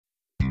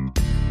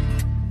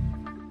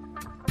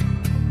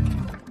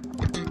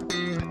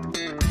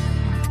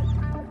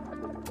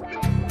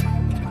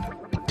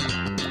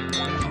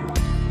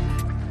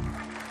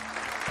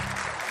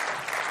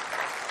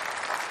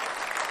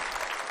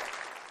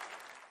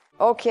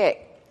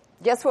Okay,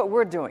 guess what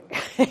we're doing?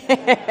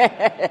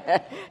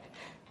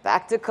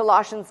 Back to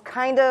Colossians,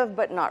 kind of,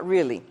 but not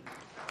really.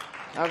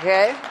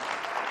 Okay?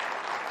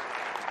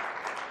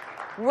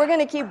 We're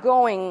going to keep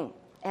going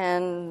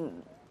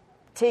and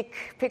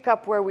pick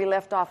up where we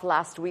left off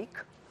last week.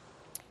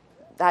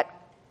 That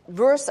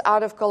verse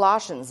out of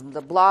Colossians,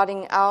 the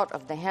blotting out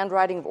of the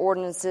handwriting of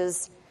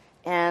ordinances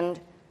and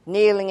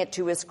nailing it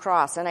to his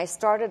cross. And I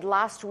started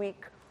last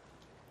week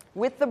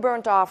with the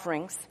burnt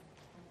offerings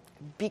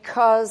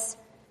because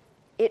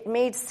it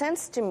made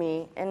sense to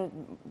me,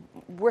 and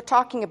we're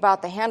talking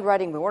about the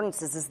handwriting of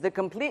ordinances as the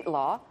complete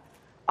law.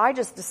 I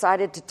just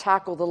decided to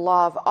tackle the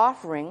law of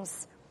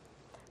offerings.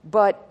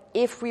 But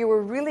if we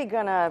were really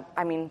going to,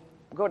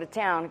 go to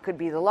town, it could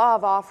be the law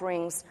of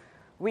offerings.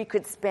 We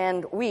could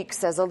spend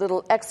weeks as a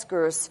little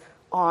excursus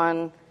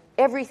on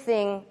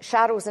everything,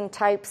 shadows and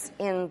types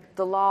in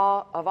the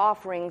law of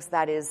offerings,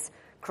 that is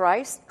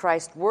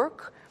Christ's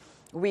work.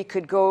 We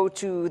could go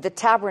to the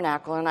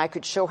tabernacle, and I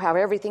could show how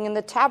everything in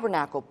the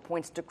tabernacle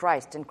points to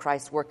Christ and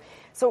Christ's work.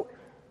 So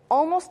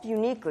almost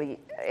uniquely,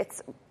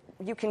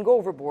 you can go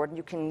overboard.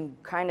 You can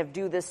kind of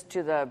do this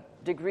to the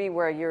degree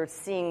where you're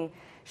seeing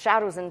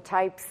shadows and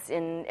types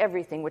in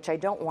everything, which I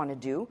don't want to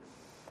do.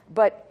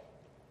 But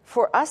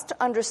for us to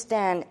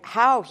understand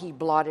how he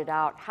blotted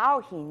out,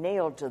 how he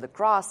nailed to the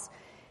cross,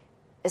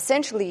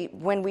 essentially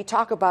when we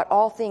talk about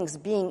all things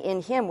being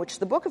in him, which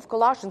the book of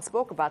Colossians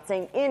spoke about,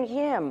 saying in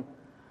him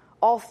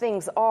all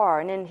things are,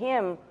 and in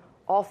him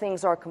all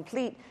things are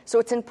complete. So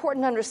it's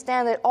important to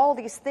understand that all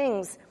these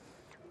things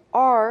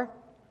are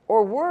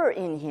or were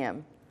in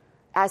him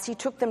as he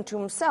took them to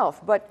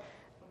himself. But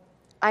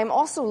I'm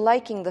also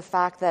liking the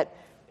fact that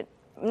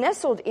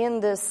nestled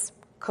in this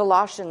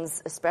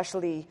Colossians,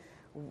 especially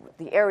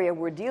the area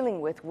we're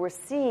dealing with, we're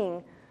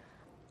seeing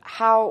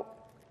how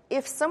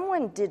if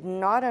someone did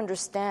not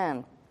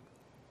understand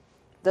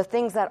the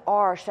things that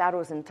are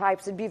shadows and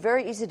types, it'd be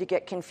very easy to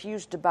get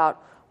confused about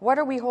what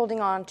are we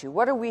holding on to,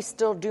 what are we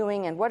still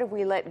doing, and what have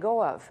we let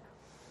go of.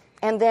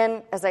 And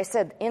then, as I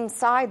said,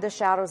 inside the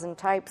shadows and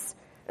types,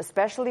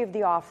 especially of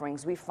the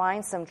offerings, we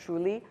find some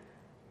truly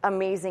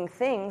amazing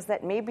things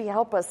that maybe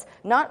help us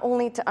not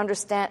only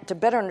to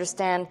better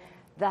understand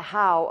the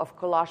how of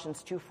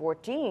Colossians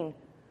 2:14,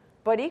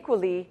 but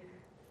equally,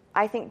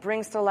 I think,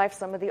 brings to life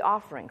some of the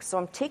offerings. So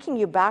I'm taking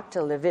you back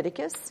to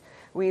Leviticus.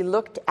 We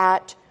looked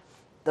at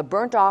the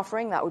burnt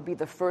offering. That would be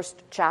the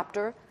first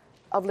chapter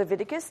of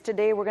Leviticus.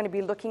 Today we're going to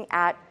be looking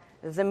at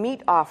the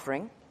meat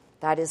offering.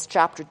 That is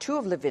chapter 2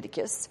 of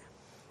Leviticus.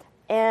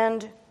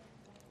 And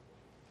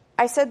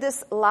I said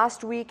this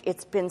last week.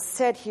 It's been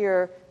said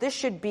here. This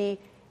should be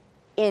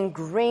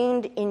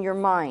ingrained in your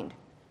mind.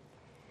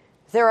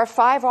 There are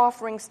 5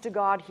 offerings to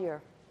God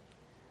here.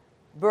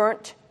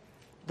 Burnt,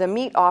 the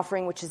meat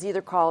offering, which is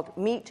either called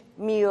meat,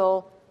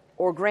 meal,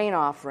 or grain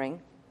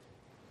offering.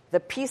 The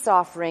peace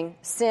offering,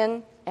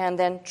 sin, and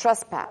then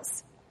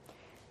trespass.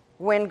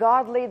 When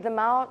God laid them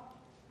out,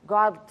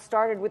 God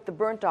started with the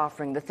burnt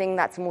offering, the thing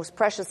that's most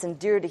precious and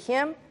dear to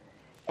him,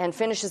 and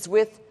finishes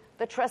with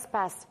the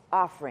trespass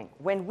offering.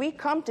 When we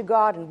come to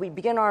God and we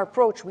begin our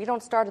approach, we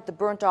don't start at the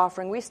burnt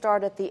offering, we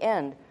start at the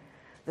end,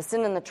 the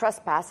sin and the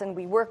trespass, and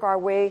we work our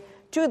way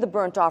to the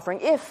burnt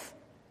offering if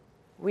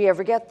we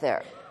ever get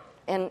there.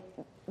 And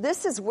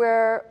this is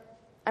where,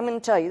 I'm going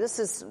to tell you, this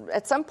is,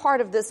 at some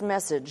part of this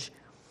message,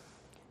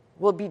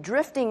 we'll be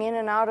drifting in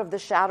and out of the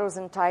shadows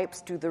and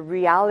types to the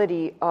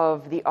reality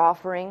of the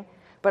offering,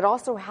 but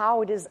also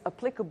how it is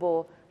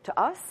applicable to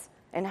us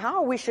and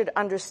how we should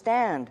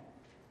understand.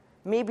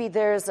 Maybe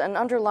there's an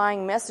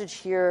underlying message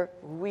here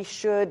we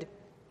should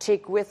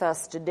take with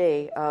us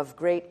today of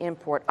great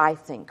import, I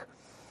think.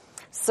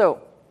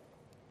 So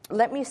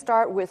let me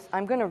start with,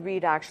 I'm going to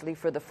read actually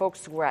for the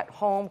folks who are at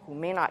home who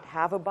may not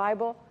have a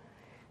Bible.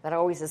 That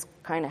always is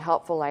kind of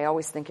helpful. I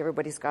always think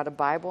everybody's got a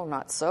Bible,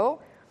 not so.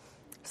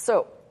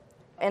 So,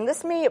 and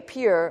this may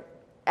appear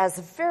as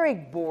very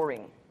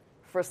boring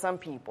for some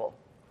people.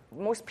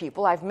 Most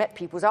people, I've met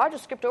people who say, I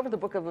just skipped over the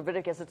book of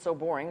Leviticus, it's so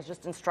boring. It's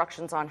just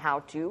instructions on how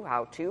to.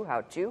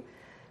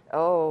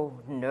 Oh,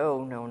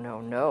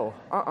 no.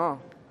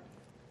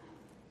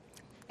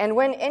 And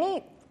when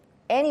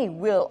any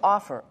will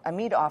offer a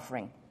meat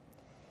offering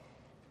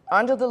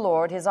unto the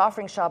Lord, his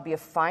offering shall be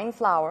of fine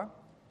flour.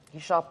 He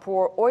shall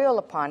pour oil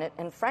upon it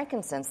and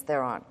frankincense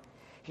thereon.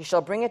 He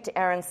shall bring it to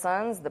Aaron's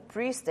sons, the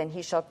priest, and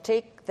he shall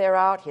take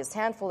thereout his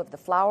handful of the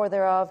flour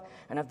thereof,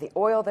 and of the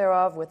oil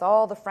thereof, with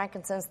all the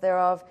frankincense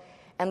thereof.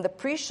 And the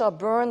priest shall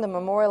burn the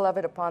memorial of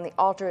it upon the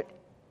altar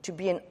to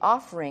be an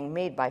offering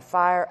made by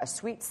fire, a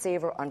sweet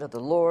savor unto the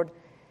Lord.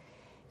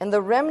 And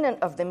the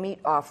remnant of the meat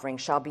offering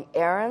shall be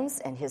Aaron's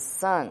and his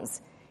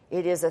sons.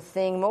 It is a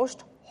thing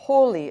most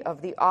holy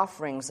of the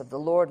offerings of the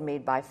Lord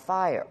made by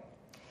fire.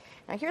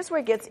 Now here's where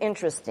it gets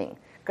interesting,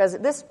 because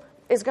this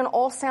is going to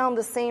all sound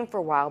the same for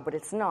a while, but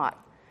it's not.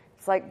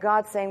 It's like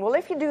God saying, well,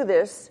 if you do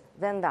this,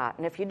 then that.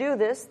 And if you do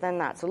this, then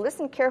that. So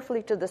listen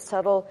carefully to the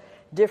subtle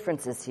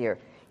differences here.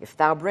 If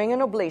thou bring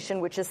an oblation,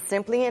 which is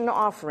simply an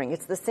offering,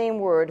 it's the same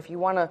word. If you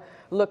want to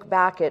look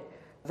back at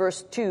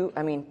verse 2,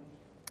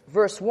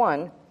 verse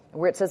 1,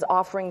 where it says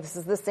offering, this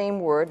is the same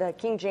word.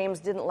 King James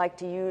didn't like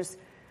to use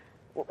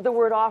the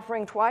word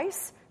offering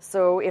twice.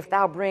 So if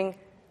thou bring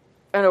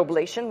an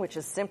oblation, which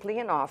is simply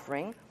an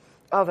offering,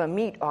 of a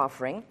meat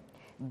offering,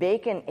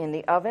 baken in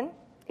the oven,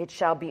 it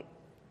shall be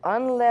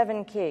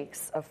unleavened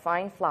cakes of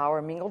fine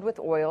flour mingled with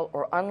oil,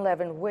 or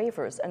unleavened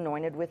wafers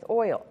anointed with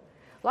oil.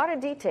 A lot of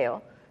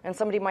detail, and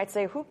somebody might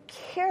say, who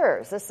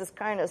cares? This is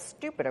kind of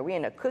stupid. Are we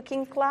in a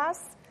cooking class?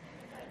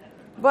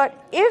 But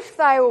if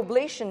thy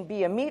oblation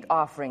be a meat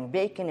offering,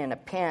 baken in a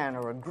pan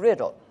or a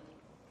griddle,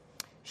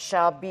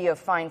 shall be of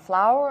fine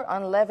flour,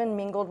 unleavened,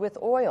 mingled with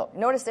oil.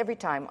 Notice every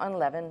time,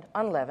 unleavened,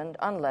 unleavened,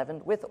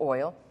 unleavened, with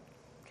oil.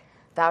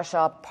 Thou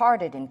shalt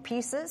part it in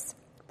pieces,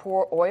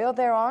 pour oil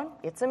thereon.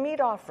 It's a meat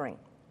offering.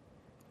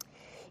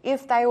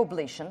 If thy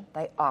oblation,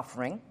 thy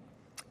offering,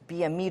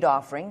 be a meat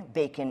offering,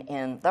 baken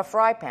in the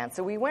fry pan.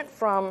 So we went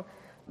from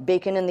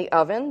bacon in the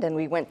oven, then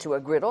we went to a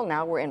griddle,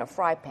 now we're in a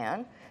fry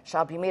pan.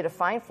 Shall be made of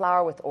fine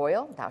flour with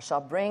oil. Thou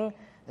shalt bring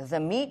the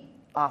meat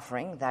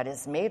offering that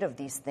is made of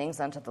these things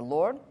unto the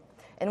Lord.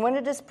 And when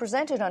it is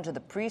presented unto the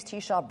priest,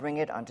 he shall bring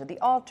it unto the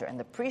altar. And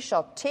the priest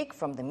shall take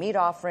from the meat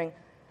offering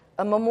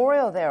a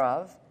memorial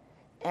thereof,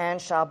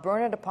 and shall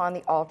burn it upon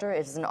the altar.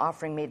 It is an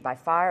offering made by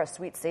fire, a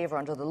sweet savor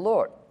unto the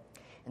Lord.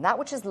 And that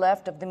which is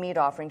left of the meat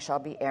offering shall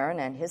be Aaron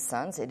and his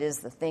sons. It is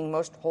the thing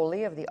most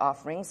holy of the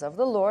offerings of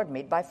the Lord,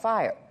 made by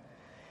fire.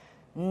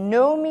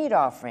 No meat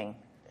offering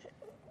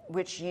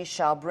which ye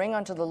shall bring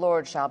unto the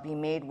Lord shall be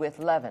made with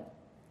leaven.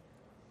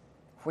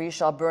 For ye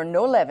shall burn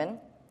no leaven,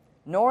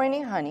 nor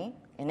any honey,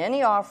 in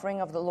any offering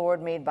of the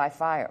Lord made by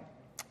fire.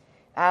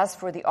 As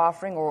for the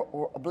offering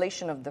or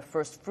oblation of the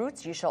first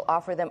fruits, ye shall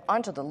offer them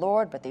unto the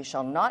Lord, but they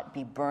shall not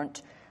be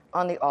burnt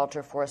on the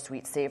altar for a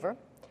sweet savor.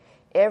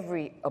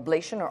 Every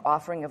oblation or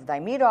offering of thy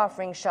meat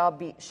offering shall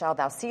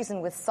thou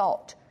season with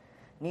salt.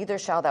 Neither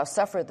shalt thou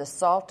suffer the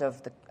salt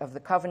of the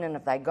covenant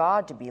of thy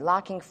God to be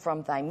lacking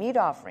from thy meat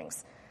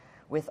offerings.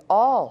 With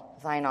all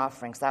thine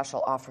offerings thou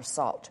shalt offer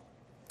salt.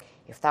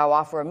 If thou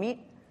offer a meat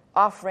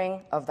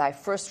offering of thy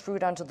first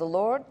fruit unto the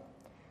Lord,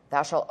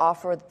 thou shalt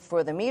offer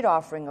for the meat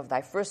offering of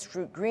thy first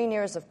fruit green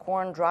ears of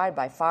corn dried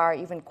by fire,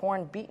 even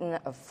corn beaten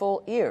of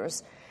full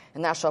ears.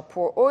 And thou shalt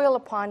pour oil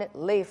upon it,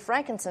 lay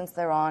frankincense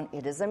thereon.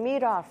 It is a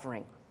meat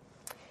offering.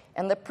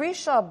 And the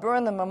priest shall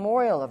burn the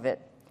memorial of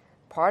it,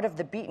 part of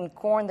the beaten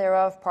corn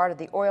thereof, part of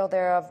the oil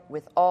thereof,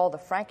 with all the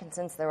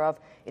frankincense thereof.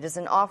 It is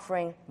an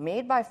offering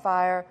made by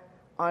fire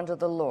unto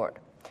the Lord.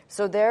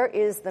 So there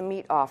is the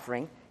meat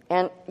offering.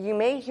 And you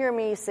may hear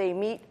me say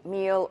meat,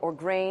 meal, or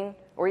grain,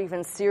 or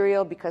even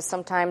cereal, because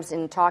sometimes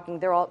in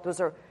talking,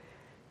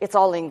 it's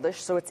all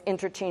English, so it's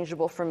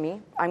interchangeable for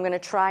me. I'm going to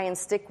try and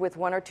stick with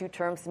one or two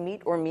terms,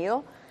 meat or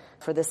meal,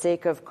 for the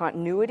sake of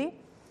continuity.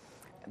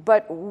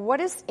 But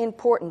what is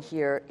important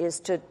here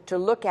is to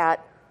look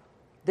at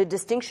the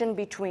distinction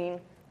between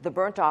the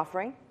burnt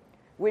offering,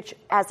 which,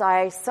 as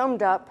I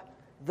summed up,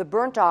 the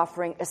burnt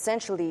offering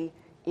essentially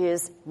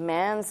is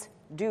man's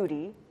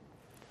duty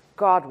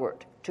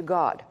Godward, to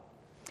God.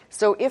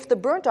 So if the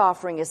burnt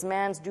offering is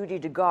man's duty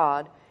to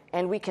God,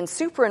 and we can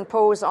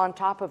superimpose on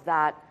top of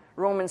that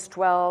Romans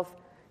 12,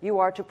 you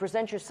are to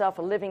present yourself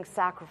a living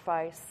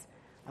sacrifice,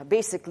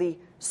 basically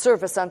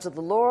service unto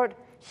the Lord.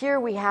 Here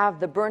we have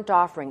the burnt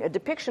offering, a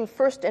depiction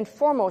first and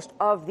foremost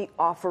of the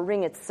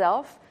offering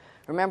itself.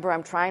 Remember,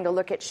 I'm trying to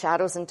look at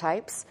shadows and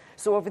types.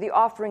 So over the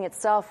offering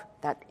itself,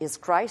 that is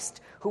Christ,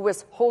 who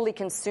was wholly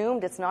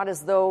consumed. It's not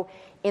as though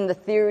in the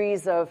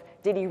theories of,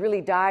 did he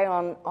really die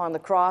on the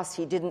cross?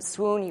 He didn't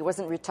swoon. He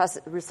wasn't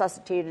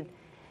resuscitated.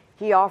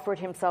 He offered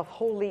himself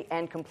wholly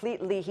and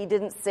completely. He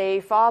didn't say,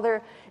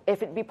 Father,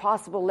 if it be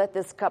possible, let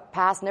this cup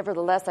pass.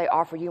 Nevertheless, I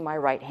offer you my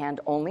right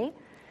hand only.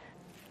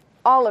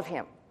 All of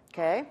him,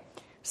 okay?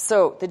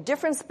 So the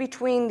difference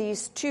between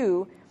these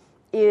two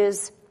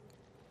is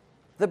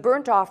the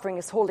burnt offering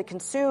is wholly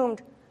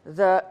consumed.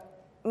 The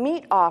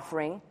meat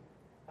offering,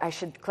 I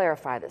should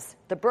clarify this.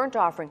 The burnt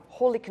offering,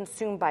 wholly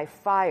consumed by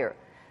fire.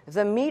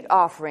 The meat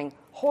offering,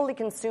 wholly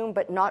consumed,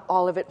 but not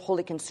all of it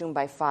wholly consumed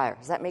by fire.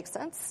 Does that make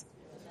sense?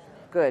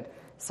 Good.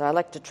 So I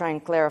like to try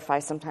and clarify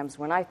sometimes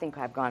when I think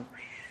I've gone.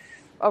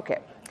 Okay.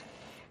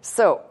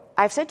 So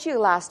I've said to you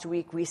last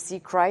week, we see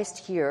Christ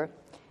here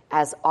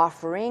as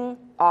offering,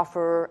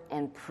 offerer,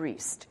 and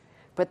priest.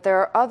 But there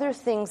are other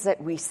things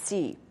that we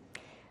see.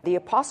 The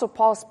Apostle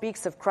Paul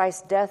speaks of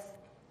Christ's death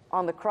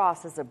on the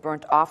cross as a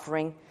burnt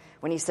offering.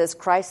 When he says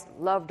Christ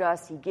loved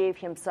us, he gave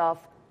himself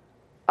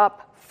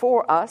up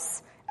for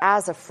us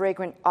as a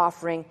fragrant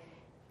offering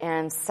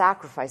and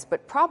sacrifice.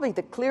 But probably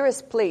the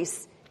clearest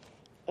place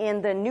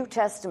in the New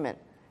Testament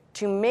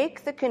to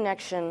make the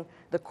connection,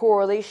 the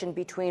correlation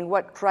between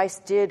what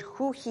Christ did,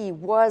 who he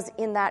was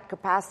in that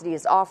capacity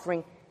as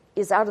offering,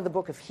 is out of the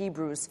book of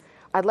Hebrews.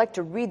 I'd like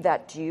to read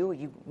that to you.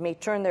 You may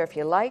turn there if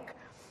you like.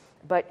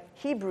 But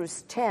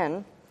Hebrews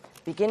 10,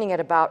 beginning at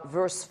about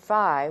verse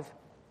 5,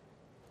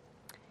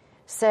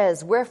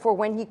 says, Wherefore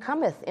when he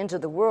cometh into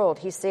the world,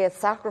 he saith,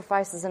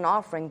 Sacrifices and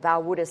offering thou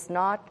wouldest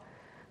not,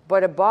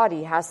 but a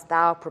body hast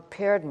thou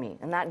prepared me.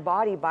 And that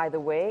body, by the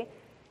way,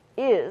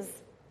 is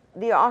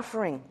the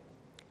offering.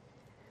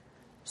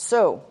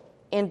 So,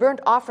 in burnt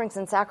offerings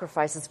and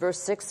sacrifices, verse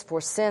 6,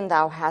 for sin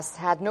thou hast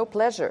had no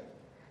pleasure.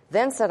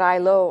 Then said I,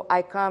 Lo,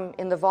 I come,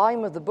 in the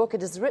volume of the book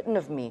it is written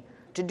of me,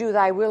 to do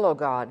thy will, O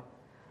God.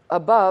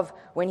 Above,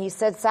 when he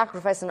said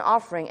sacrifice and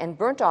offering, and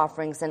burnt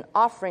offerings and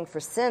offering for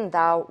sin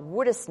thou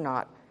wouldest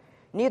not,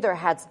 neither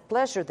hadst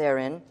pleasure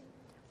therein,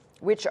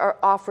 which are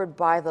offered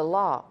by the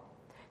law.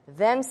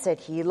 Then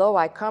said he, Lo,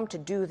 I come to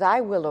do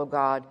thy will, O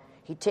God.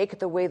 He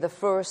taketh away the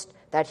first,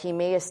 that he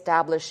may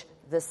establish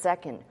the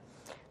second,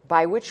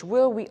 by which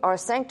will we are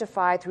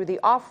sanctified through the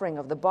offering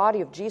of the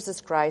body of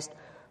Jesus Christ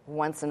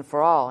once and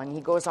for all. And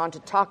he goes on to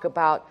talk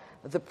about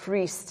the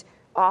priest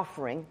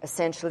offering,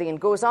 essentially,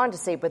 and goes on to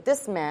say, but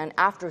this man,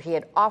 after he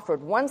had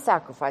offered one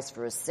sacrifice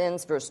for his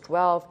sins, verse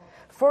 12,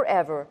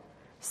 forever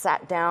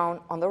sat down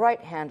on the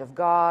right hand of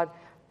God,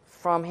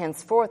 from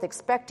henceforth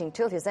expecting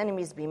till his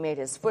enemies be made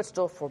his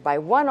footstool, for by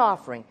one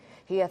offering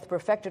he hath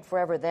perfected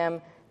forever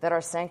them that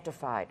are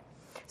sanctified.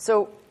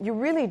 So you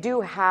really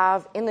do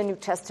have in the New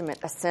Testament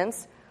a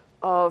sense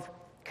of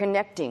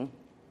connecting,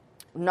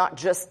 not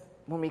just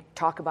when we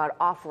talk about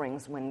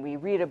offerings, when we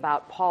read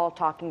about Paul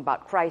talking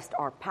about Christ,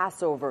 our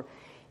Passover.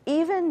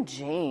 Even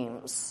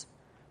James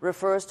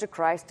refers to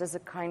Christ as a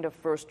kind of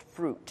first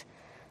fruit.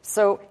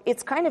 So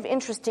it's kind of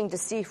interesting to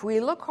see, if we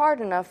look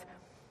hard enough,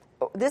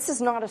 this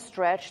is not a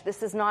stretch.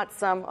 This is not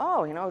some,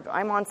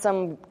 I'm on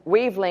some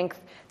wavelength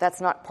that's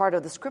not part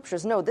of the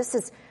Scriptures. No, this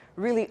is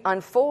really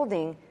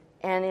unfolding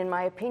and, in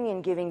my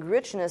opinion, giving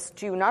richness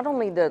to not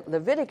only the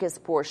Leviticus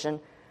portion,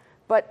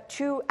 but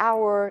to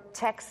our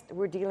text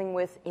we're dealing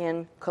with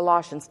in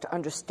Colossians to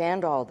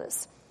understand all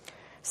this.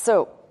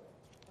 So,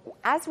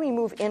 as we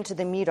move into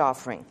the meat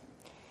offering,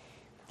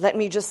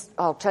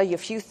 I'll tell you a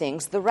few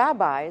things. The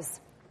rabbis,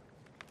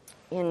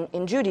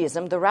 in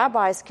Judaism, the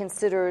rabbis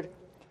considered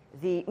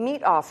the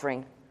meat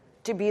offering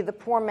to be the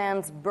poor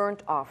man's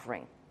burnt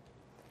offering.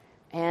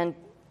 And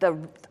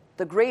the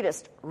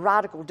greatest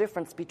radical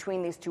difference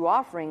between these two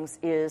offerings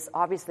is,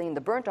 obviously, in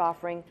the burnt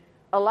offering,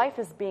 a life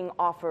is being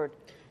offered.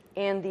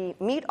 In the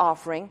meat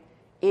offering,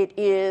 it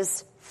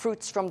is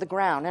fruits from the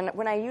ground. And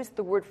when I use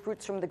the word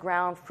fruits from the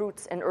ground,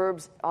 fruits and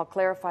herbs, I'll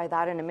clarify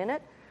that in a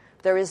minute.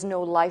 There is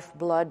no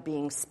lifeblood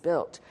being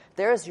spilt.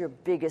 There's your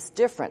biggest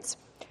difference.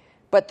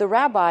 But the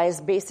rabbis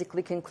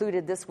basically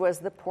concluded this was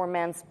the poor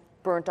man's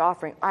burnt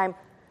offering. I'm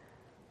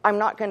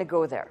not going to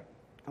go there.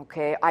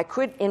 Okay, I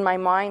could in my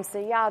mind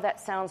say, yeah, that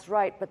sounds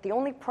right. But the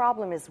only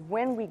problem is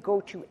when we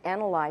go to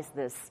analyze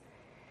this,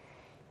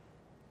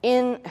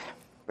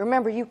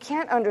 remember, you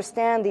can't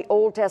understand the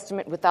Old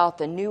Testament without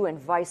the New and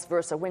vice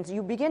versa. When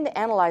you begin to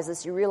analyze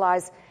this, you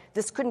realize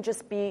this couldn't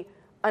just be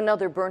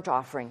another burnt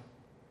offering.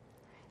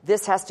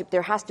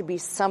 There has to be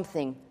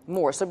something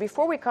more. So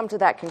before we come to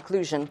that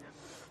conclusion,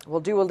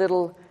 we'll do a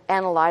little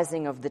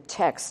analyzing of the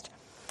text.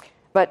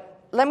 But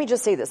let me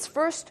just say this.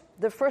 First,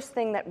 the first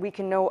thing that we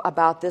can know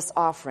about this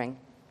offering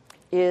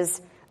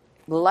is,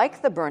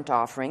 like the burnt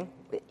offering,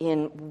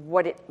 in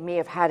what it may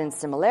have had in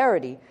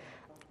similarity,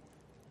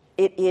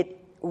 it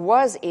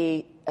was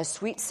a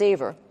sweet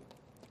savor,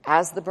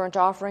 as the burnt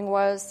offering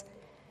was.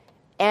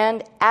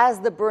 And as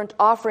the burnt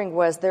offering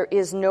was, there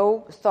is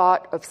no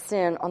thought of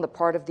sin on the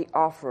part of the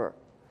offerer.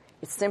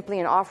 It's simply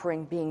an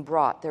offering being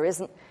brought.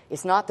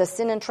 It's not the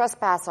sin and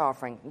trespass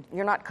offering.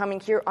 You're not coming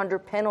here under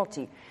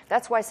penalty.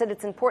 That's why I said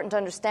it's important to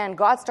understand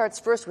God starts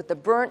first with the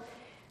burnt,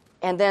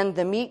 and then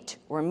the meat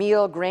or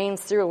meal, grain,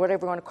 cereal,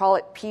 whatever you want to call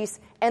it, piece,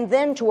 and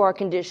then to our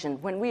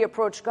condition. When we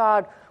approach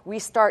God, we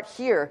start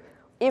here.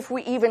 If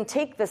we even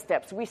take the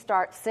steps, we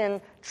start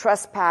sin,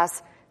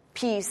 trespass,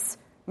 peace,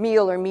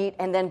 meal or meat,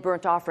 and then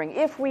burnt offering.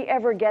 If we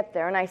ever get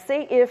there, and I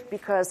say if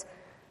because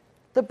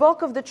the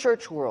bulk of the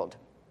church world,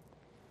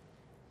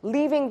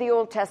 leaving the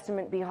Old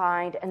Testament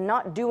behind and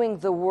not doing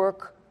the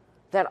work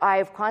that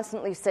I've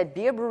constantly said,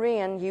 be a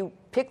Berean, you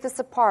pick this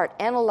apart,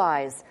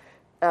 analyze,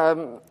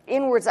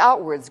 inwards,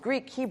 outwards,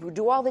 Greek, Hebrew,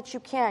 do all that you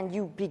can.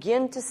 You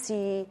begin to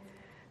see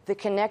the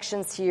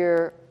connections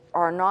here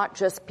are not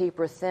just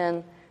paper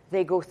thin.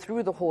 They go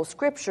through the whole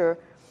Scripture.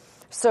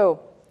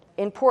 So,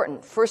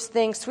 important. First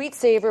thing, sweet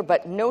savor,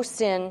 but no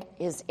sin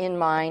is in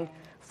mind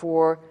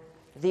for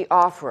the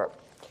offerer.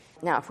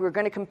 Now, if we were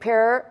going to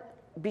compare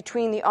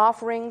between the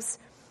offerings,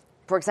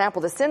 for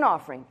example, the sin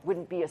offering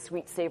wouldn't be a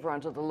sweet savor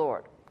unto the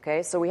Lord.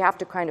 Okay, so we have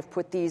to kind of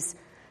put these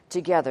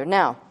together.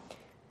 Now,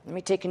 let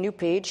me take a new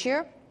page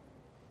here.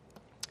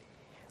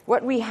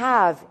 What we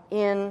have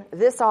in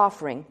this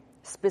offering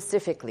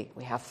specifically,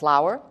 we have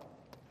flour.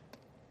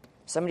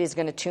 Somebody's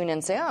going to tune in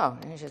and say, oh,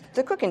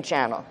 the cooking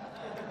channel.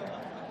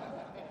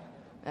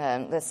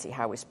 Let's see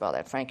how we spell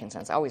that,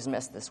 frankincense. I always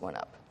mess this one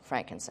up.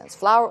 Frankincense.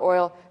 Flour,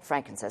 oil,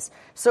 frankincense.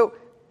 So,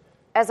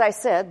 as I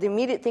said, the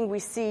immediate thing we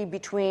see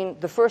between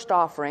the first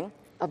offering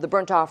of the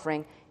burnt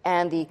offering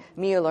and the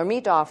meal or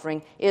meat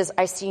offering is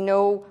I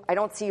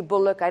don't see a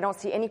bullock, I don't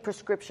see any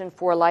prescription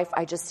for life,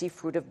 I just see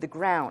fruit of the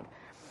ground.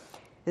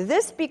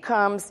 This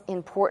becomes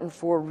important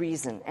for a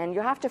reason, and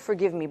you have to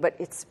forgive me, but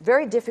it's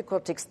very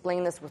difficult to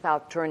explain this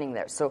without turning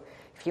there. So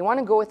if you want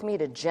to go with me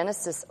to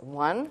Genesis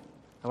 1,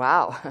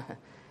 wow,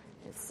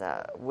 It's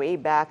way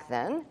back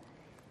then.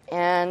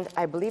 And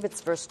I believe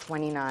it's verse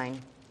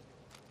 29.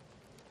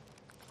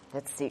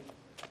 Let's see.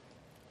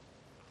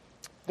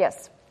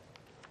 Yes.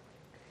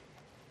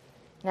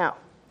 Now,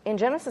 in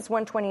Genesis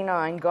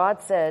 1:29,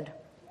 God said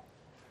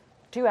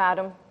to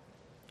Adam,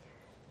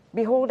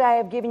 "Behold, I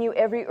have given you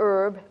every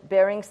herb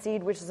bearing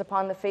seed which is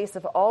upon the face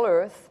of all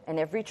earth, and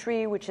every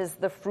tree which is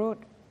the fruit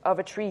of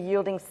a tree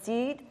yielding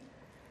seed."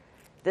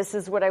 This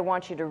is what I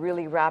want you to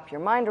really wrap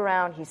your mind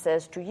around. He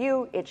says, "To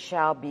you it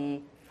shall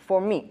be for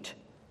meat."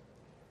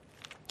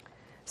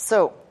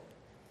 So,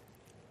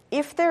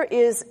 if there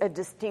is a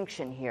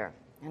distinction here,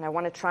 and I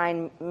want to try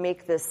and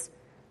make this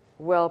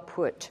well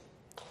put.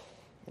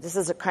 This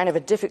is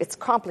it's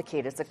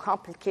complicated. It's a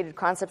complicated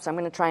concept, so I'm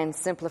going to try and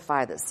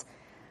simplify this.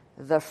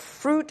 The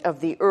fruit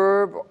of the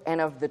herb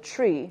and of the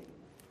tree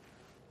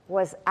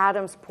was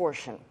Adam's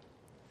portion.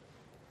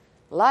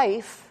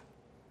 Life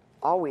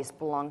always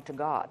belonged to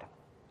God.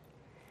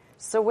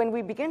 So when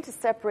we begin to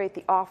separate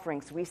the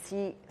offerings, we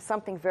see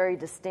something very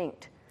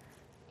distinct.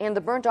 In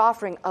the burnt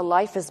offering, a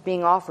life is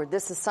being offered.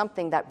 This is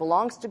something that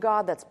belongs to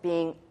God, that's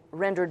being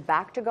rendered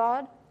back to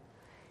God,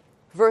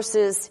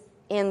 versus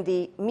in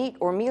the meat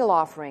or meal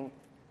offering,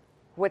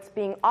 what's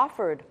being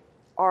offered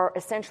are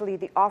essentially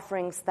the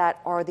offerings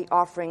that are the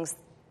offerings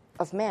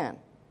of man,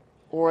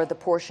 or the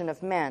portion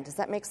of man. Does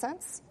that make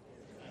sense?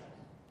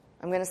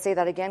 I'm going to say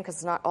that again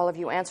because not all of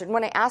you answered. And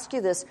when I ask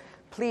you this,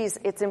 please,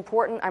 it's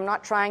important. I'm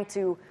trying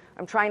to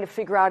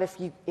figure out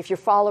if you're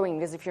following,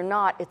 because if you're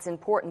not, it's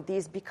important.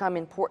 These become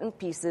important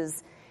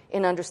pieces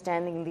in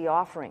understanding the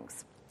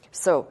offerings.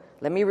 So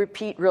let me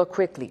repeat real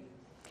quickly.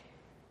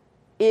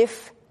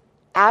 If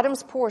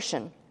Adam's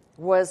portion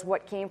was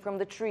what came from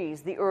the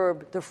trees, the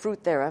herb, the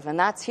fruit thereof, and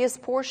that's his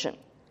portion,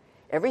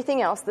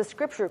 everything else, the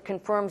scripture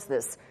confirms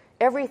this,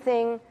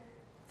 everything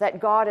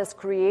that God has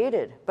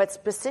created, but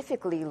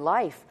specifically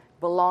life,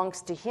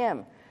 belongs to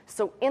him.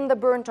 So in the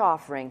burnt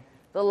offering,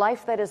 the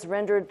life that is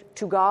rendered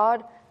to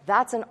God,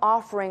 that's an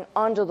offering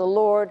unto the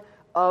Lord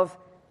of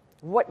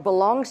what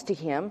belongs to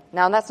him.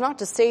 Now, that's not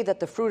to say that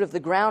the fruit of the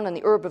ground and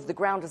the herb of the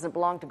ground doesn't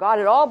belong to God.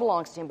 It all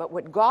belongs to him. But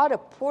what God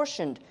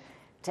apportioned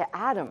to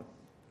Adam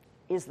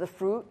is the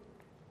fruit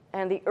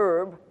and the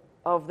herb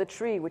of the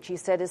tree, which he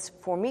said is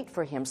for meat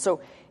for him. So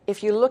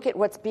if you look at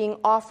what's being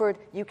offered,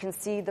 you can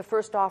see the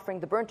first offering,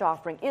 the burnt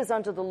offering, is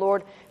unto the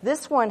Lord.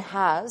 This one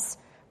has,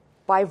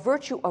 by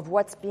virtue of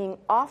what's being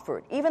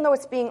offered, even though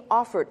it's being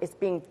offered, it's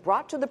being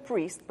brought to the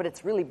priest, but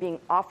it's really being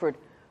offered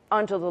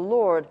unto the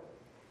Lord,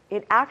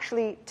 it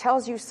actually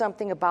tells you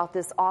something about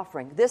this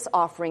offering. This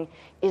offering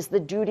is the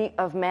duty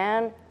of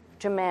man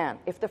to man.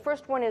 If the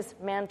first one is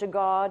man to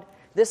God,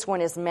 this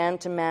one is man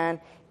to man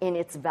in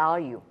its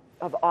value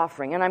of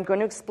offering. And I'm going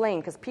to explain,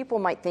 because people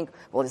might think,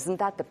 well, isn't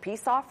that the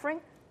peace offering?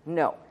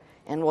 No.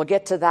 And we'll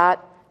get to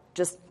that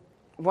just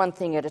one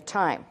thing at a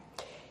time.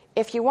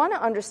 If you want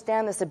to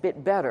understand this a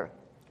bit better,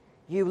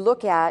 you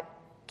look at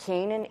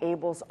Cain and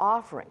Abel's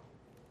offering.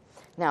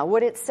 Now,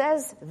 what it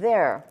says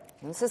there,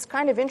 and this is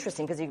kind of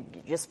interesting because you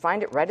just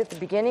find it right at the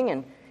beginning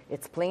and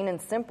it's plain and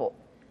simple.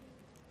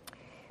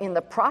 In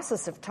the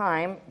process of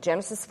time,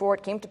 Genesis 4,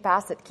 it came to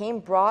pass that Cain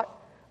brought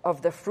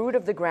of the fruit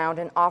of the ground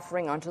an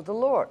offering unto the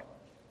Lord.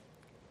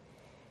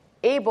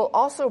 Abel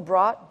also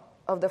brought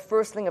of the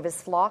firstling of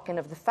his flock and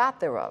of the fat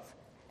thereof.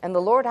 And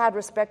the Lord had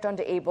respect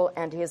unto Abel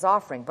and to his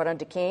offering, but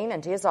unto Cain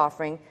and to his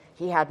offering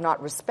he had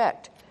not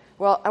respect.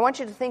 Well, I want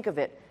you to think of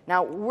it.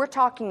 Now, we're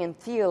talking in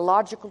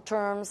theological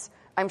terms.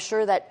 I'm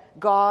sure that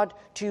God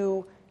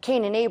to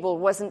Cain and Abel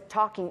wasn't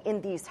talking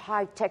in these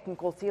high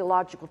technical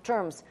theological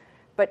terms.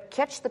 But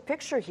catch the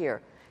picture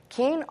here.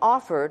 Cain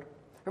offered,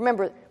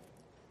 remember,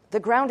 the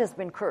ground has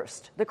been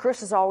cursed. The curse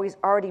has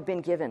already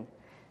been given.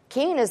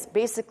 Cain is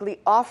basically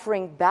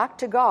offering back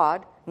to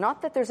God,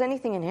 not that there's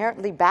anything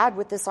inherently bad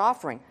with this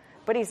offering,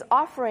 but he's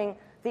offering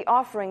the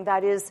offering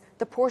that is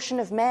the portion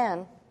of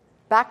man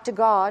back to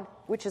God,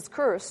 which is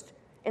cursed,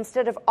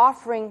 instead of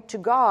offering to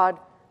God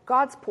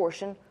God's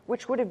portion,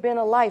 which would have been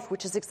a life,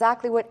 which is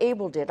exactly what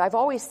Abel did. I've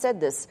always said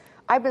this.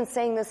 I've been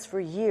saying this for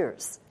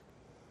years,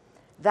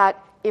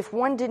 that if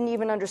one didn't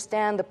even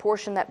understand the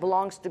portion that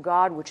belongs to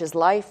God, which is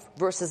life,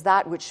 versus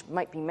that which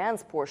might be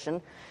man's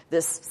portion,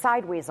 this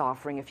sideways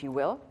offering, if you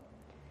will,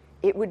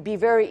 it would be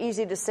very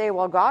easy to say,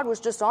 well, God was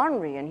just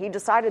ornery, and he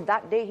decided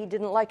that day he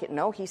didn't like it.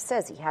 No, he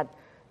says he had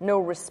no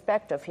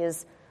respect of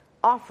his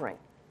offering.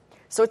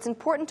 So it's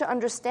important to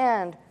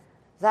understand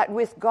that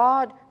with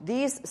God,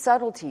 these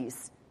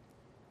subtleties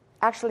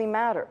actually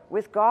matter.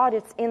 With God,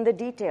 it's in the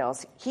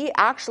details. He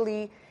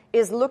actually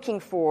is looking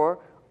for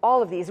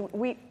all of these.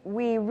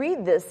 We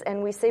read this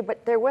and we say,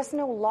 but there was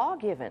no law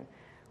given.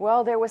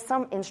 Well, there was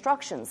some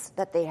instructions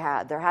that they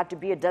had. There had to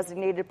be a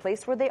designated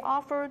place where they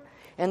offered,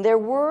 and there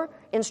were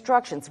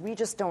instructions. We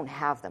just don't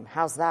have them.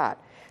 How's that?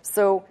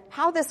 So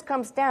how this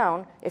comes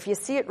down, if you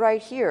see it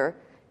right here,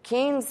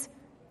 Cain's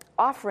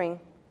offering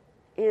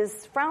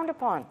is frowned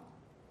upon.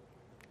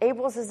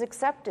 Abel's is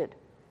accepted.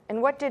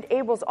 And what did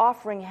Abel's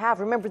offering have?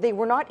 Remember, they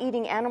were not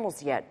eating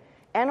animals yet.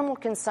 Animal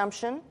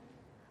consumption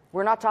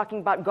We're not talking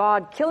about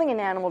God killing an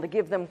animal to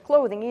give them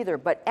clothing either,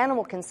 but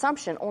animal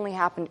consumption only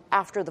happened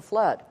after the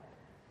flood.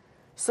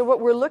 So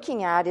what we're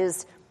looking at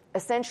is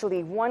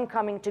essentially one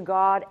coming to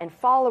God and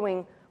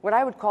following what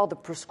I would call the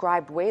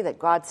prescribed way that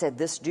God said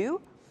this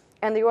do,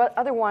 and the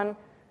other one,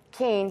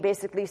 Cain,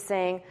 basically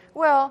saying,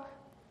 well,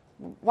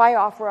 why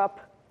offer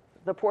up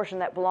the portion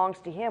that belongs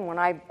to him when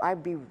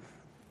I'd be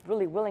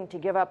really willing to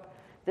give up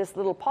this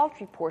little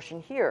paltry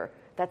portion here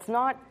that's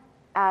not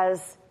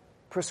as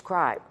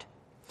prescribed.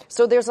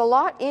 So there's a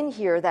lot in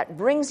here that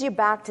brings you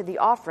back to the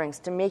offerings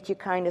to make you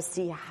kind of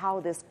see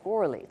how this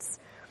correlates.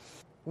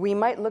 We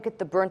might look at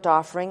the burnt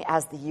offering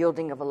as the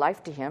yielding of a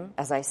life to him,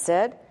 as I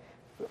said,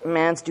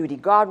 man's duty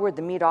Godward,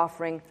 the meat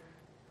offering,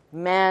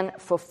 man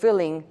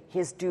fulfilling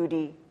his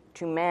duty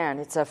to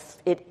man.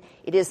 It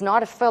is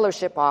not a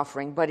fellowship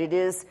offering, but it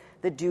is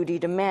the duty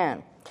to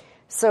man.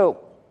 So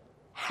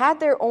had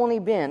there only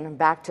been,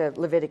 back to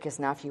Leviticus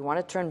now, if you want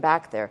to turn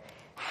back there,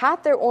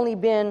 had there only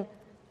been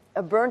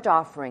a burnt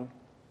offering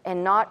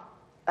and not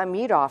a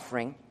meat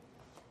offering,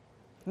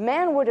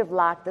 man would have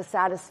lacked the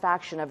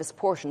satisfaction of his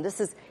portion.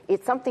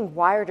 It's something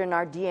wired in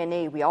our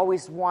DNA. We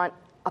always want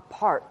a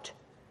part.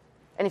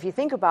 And if you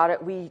think about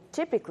it,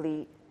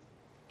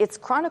 it's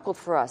chronicled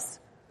for us.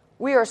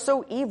 We are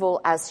so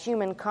evil as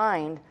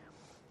humankind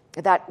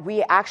that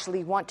we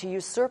actually want to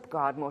usurp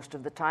God most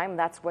of the time.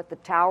 That's what the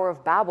Tower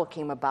of Babel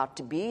came about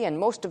to be. And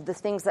most of the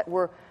things that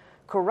were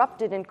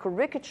corrupted and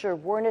caricature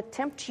were an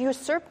attempt to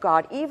usurp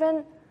God,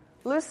 even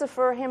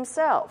Lucifer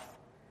himself.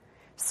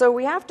 So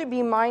we have to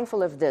be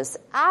mindful of this.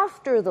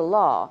 After the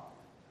law,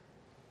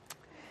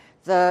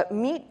 the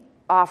meat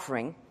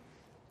offering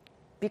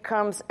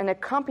becomes an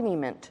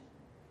accompaniment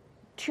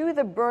to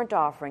the burnt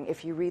offering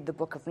if you read the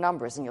book of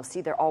Numbers, and you'll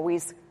see they're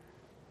always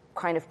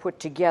kind of put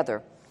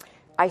together.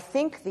 I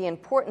think the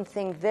important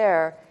thing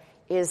there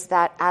is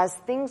that as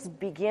things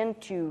begin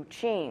to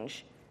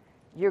change,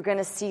 you're going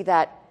to see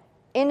that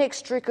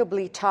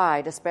inextricably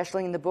tied,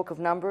 especially in the book of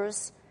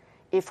Numbers,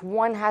 if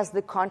one has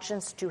the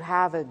conscience to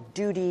have a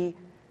duty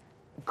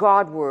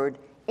Godward,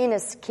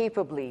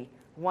 inescapably,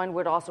 one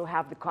would also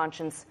have the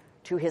conscience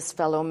to his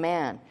fellow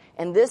man.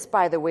 And this,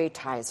 by the way,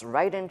 ties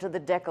right into the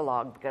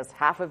Decalogue, because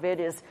half of it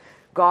is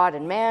God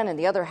and man, and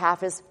the other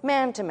half is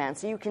man to man.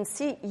 So you can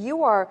see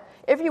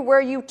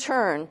everywhere you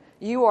turn,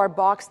 you are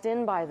boxed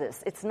in by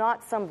this. It's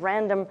not some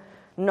random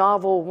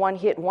novel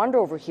one-hit wonder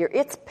over here.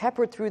 It's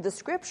peppered through the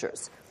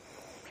scriptures.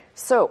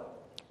 So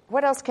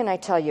what else can I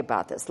tell you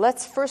about this?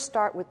 Let's first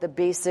start with the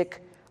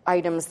basic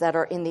items that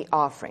are in the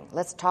offering.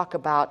 Let's talk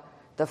about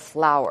the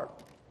flour.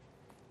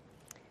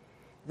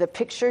 The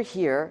picture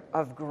here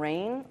of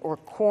grain or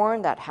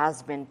corn that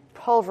has been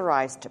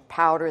pulverized to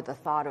powder, the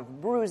thought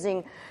of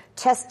bruising,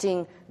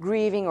 testing,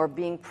 grieving, or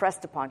being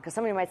pressed upon. Because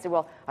somebody might say,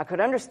 well, I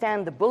could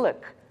understand the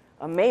bullock,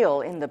 a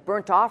male in the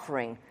burnt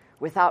offering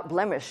without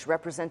blemish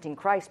representing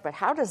Christ, but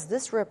how does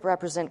this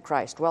represent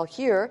Christ? Well,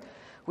 here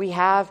we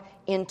have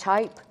in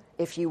type,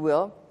 if you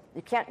will,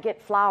 you can't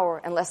get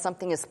flour unless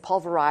something is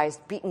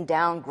pulverized, beaten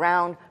down,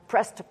 ground,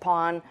 pressed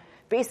upon,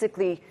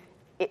 basically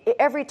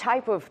every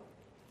type of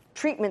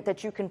treatment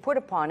that you can put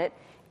upon it.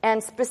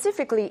 And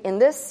specifically in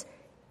this,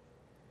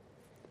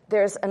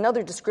 there's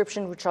another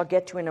description which I'll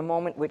get to in a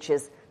moment, which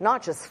is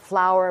not just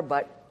flour,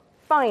 but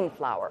fine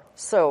flour.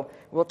 So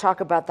we'll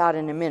talk about that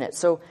in a minute.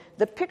 So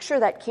the picture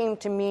that came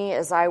to me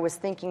as I was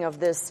thinking of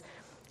this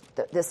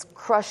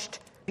crushed,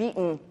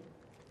 beaten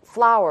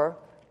flour,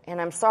 and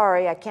I'm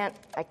sorry, I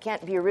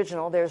can't be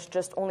original. There's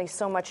just only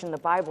so much in the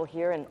Bible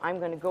here, and I'm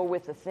going to go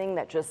with the thing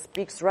that just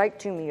speaks right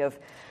to me of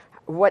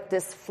what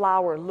this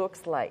flour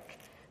looks like.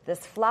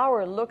 This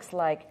flour looks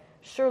like,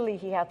 surely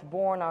he hath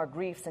borne our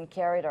griefs and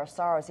carried our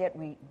sorrows, yet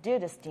we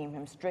did esteem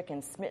him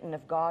stricken, smitten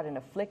of God, and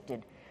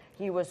afflicted.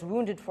 He was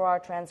wounded for our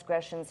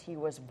transgressions, he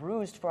was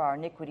bruised for our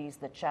iniquities.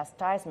 The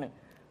chastisement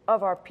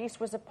of our peace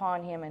was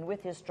upon him, and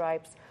with his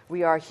stripes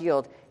we are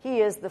healed.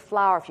 He is the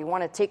flour. If you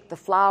want to take the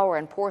flour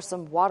and pour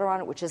some water on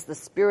it, which is the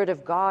Spirit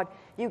of God,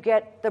 you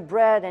get the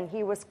bread, and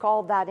he was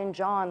called that in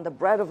John, the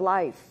bread of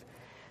life.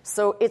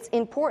 So it's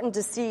important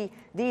to see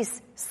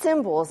these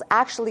symbols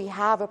actually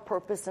have a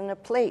purpose and a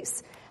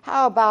place.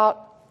 How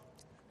about,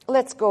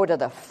 let's go to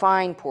the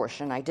fine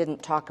portion. I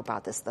didn't talk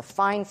about this, the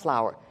fine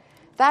flour.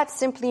 That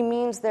simply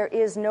means there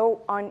is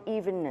no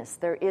unevenness.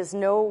 There's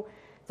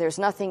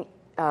nothing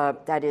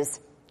that is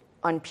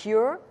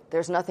unpure.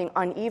 There's nothing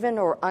uneven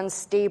or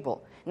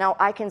unstable. Now,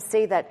 I can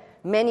say that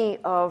many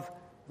of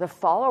the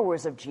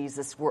followers of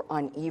Jesus were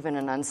uneven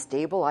and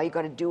unstable. All you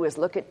got to do is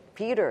look at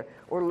Peter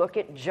or look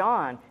at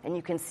John, and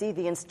you can see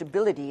the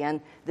instability and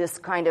this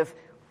kind of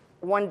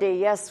one day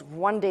yes,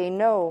 one day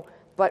no.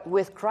 But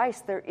with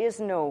Christ,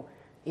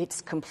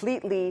 it's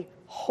completely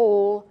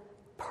whole,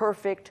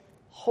 perfect,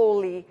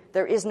 holy.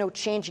 There is no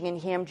changing in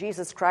him.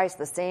 Jesus Christ,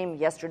 the same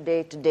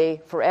yesterday,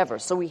 today, forever.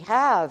 So we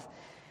have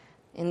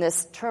in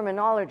this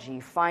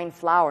terminology fine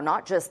flour,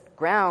 not just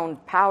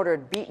ground,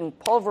 powdered, beaten,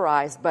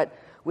 pulverized, but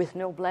with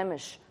no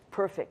blemish,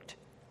 perfect.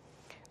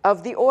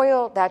 Of the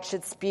oil, that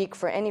should speak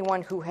for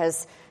anyone who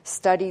has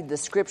studied the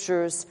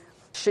scriptures.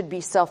 should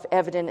be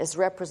self-evident, is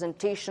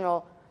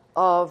representational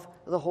of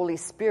the Holy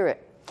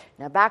Spirit.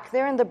 Now, back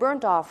there in the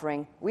burnt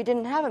offering, we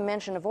didn't have a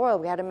mention of oil.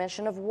 We had a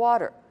mention of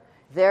water.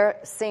 There,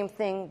 same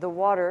thing, the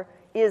water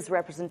is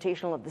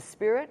representational of the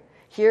Spirit.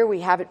 Here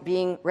we have it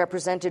being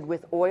represented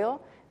with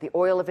oil, the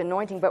oil of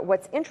anointing. But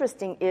what's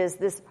interesting is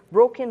this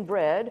broken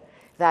bread,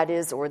 that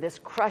is, or this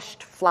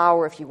crushed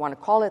flour, if you want to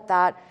call it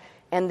that,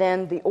 and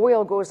then the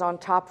oil goes on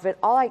top of it.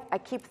 All I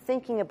keep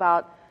thinking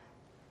about,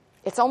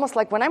 it's almost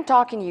like when I'm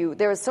talking to you,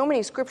 there are so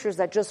many scriptures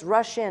that just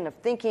rush in of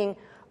thinking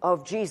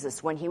of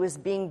Jesus when he was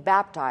being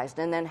baptized,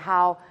 and then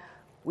how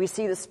we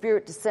see the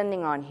Spirit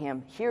descending on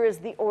him. Here is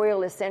the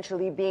oil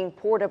essentially being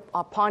poured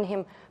upon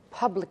him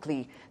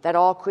publicly that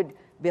all could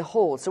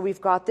behold. So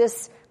we've got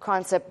this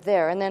concept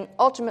there. And then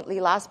ultimately,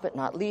 last but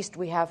not least,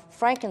 we have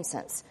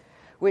frankincense,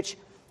 which,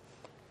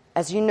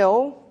 as you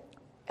know,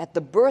 at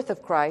the birth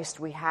of Christ,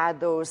 we had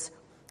those.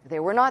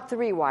 There were not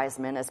 3 wise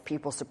men, as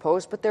people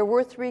suppose, but there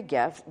were 3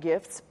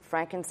 gifts,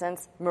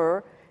 frankincense,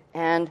 myrrh,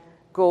 and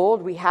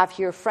gold. We have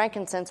here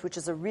frankincense, which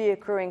is a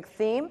reoccurring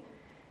theme.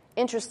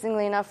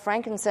 Interestingly enough,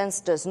 frankincense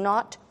does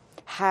not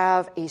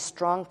have a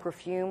strong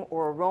perfume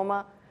or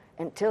aroma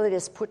until it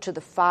is put to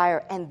the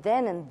fire, and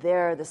then and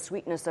there the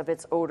sweetness of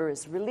its odor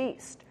is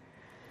released.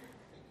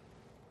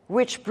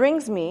 Which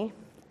brings me,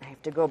 I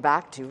have to go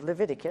back to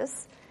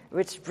Leviticus,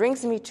 which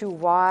brings me to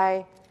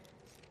why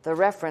the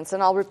reference,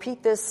 and I'll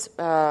repeat this,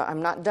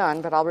 I'm not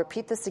done, but I'll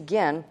repeat this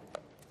again,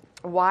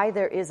 why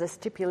there is a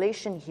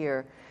stipulation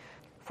here.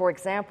 For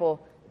example,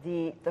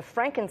 the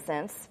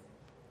frankincense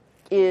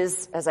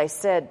is, as I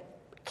said,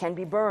 can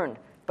be burned.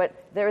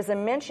 But there is a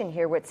mention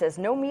here where it says,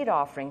 no meat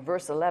offering,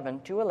 verse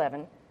 11,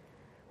 2:11,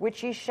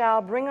 which ye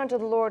shall bring unto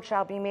the Lord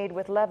shall be made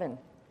with leaven.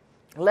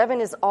 Leaven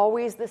is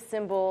always the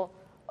symbol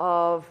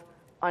of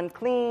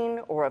unclean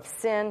or of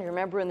sin.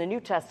 Remember in the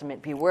New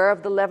Testament, beware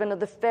of the leaven of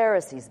the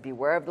Pharisees,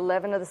 beware of the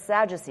leaven of the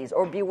Sadducees,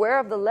 or beware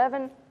of the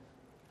leaven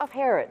of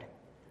Herod.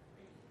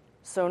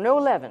 So no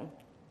leaven.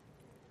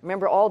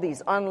 Remember all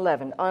these,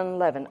 unleavened,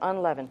 unleavened,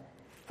 unleavened.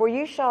 For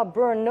you shall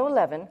burn no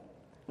leaven,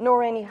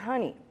 nor any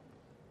honey.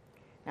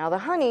 Now the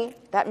honey,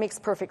 that makes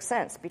perfect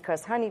sense,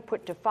 because honey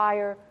put to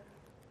fire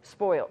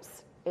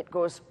spoils. It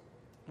goes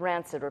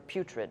rancid or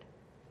putrid.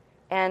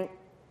 And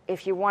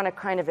if you want to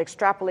kind of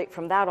extrapolate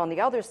from that on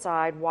the other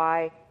side,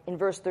 why in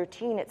verse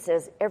 13 it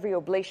says, every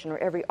oblation or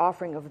every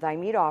offering of thy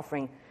meat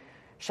offering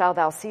shall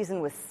thou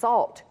season with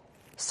salt.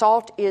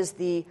 Salt is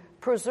the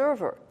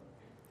preserver.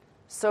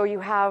 So you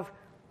have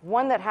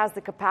one that has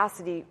the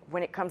capacity,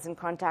 when it comes in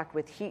contact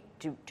with heat,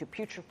 to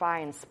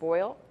putrefy and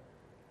spoil.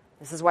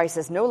 This is why he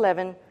says no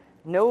leaven,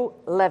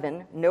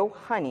 no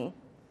honey,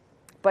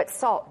 but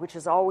salt, which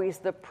is always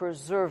the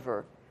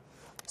preserver.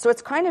 So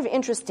it's kind of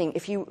interesting.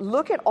 If you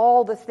look at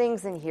all the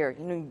things in here,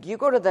 you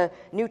go to the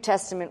New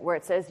Testament where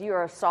it says you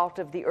are salt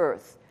of the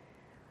earth.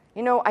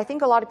 I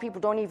think a lot of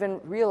people don't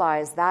even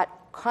realize that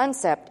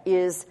concept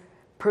is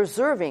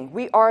preserving.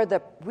 We are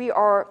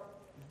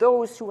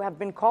those who have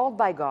been called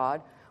by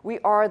God. We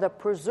are the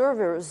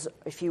preservers,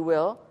 if you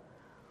will,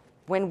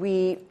 when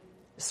we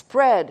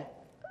spread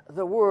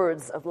the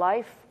words of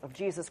life of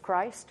Jesus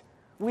Christ.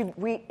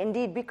 We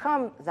indeed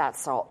become that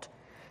salt.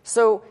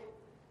 So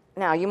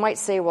now you might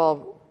say,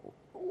 well,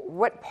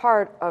 what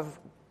part of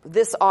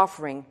this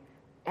offering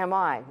am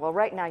I? Well,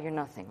 right now you're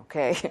nothing,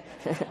 okay?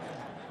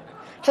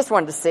 Just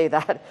wanted to say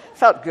that.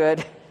 Felt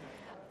good.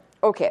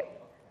 Okay.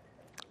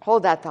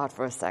 Hold that thought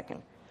for a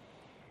second.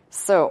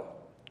 So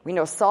we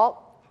know salt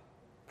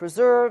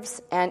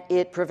preserves and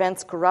it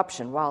prevents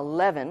corruption, while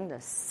leaven,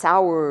 the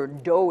sour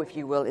dough, if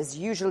you will, is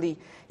usually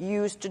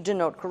used to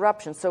denote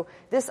corruption. So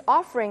this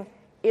offering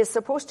is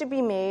supposed to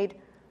be made,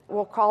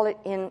 we'll call it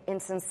in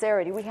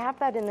sincerity. We have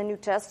that in the New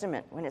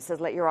Testament when it says,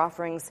 let your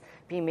offerings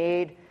be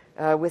made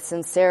with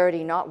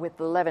sincerity, not with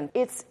the leaven.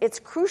 It's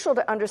crucial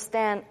to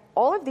understand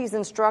all of these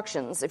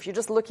instructions. If you're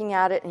just looking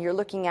at it and you're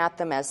looking at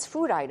them as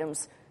food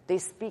items, they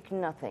speak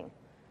nothing.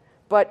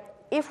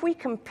 But if we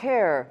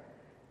compare,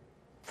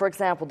 for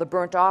example, the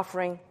burnt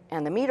offering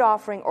and the meat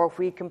offering, or if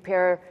we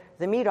compare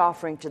the meat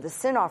offering to the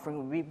sin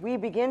offering, we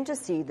begin to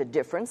see the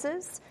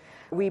differences.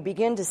 We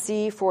begin to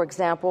see, for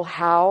example,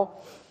 how,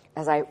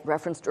 as I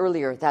referenced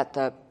earlier, that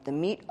the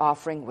meat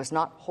offering was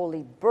not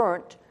wholly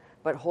burnt,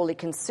 but wholly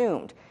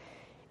consumed.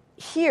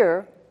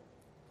 Here,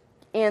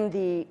 in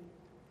the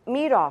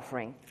meat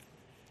offering,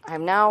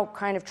 I've now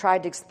kind of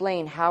tried to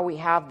explain how we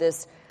have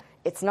this.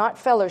 It's not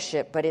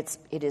fellowship, but it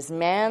is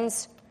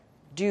man's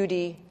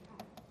duty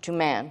to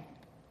man.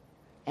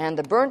 And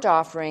the burnt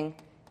offering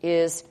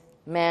is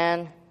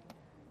man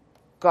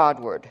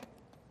Godward.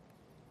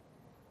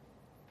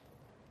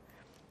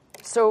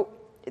 So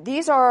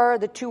these are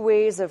the two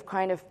ways of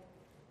kind of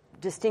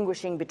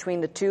distinguishing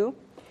between the two.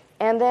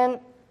 And then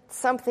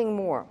something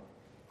more.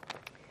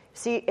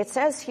 See, it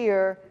says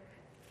here,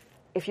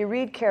 if you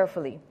read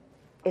carefully,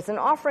 it's an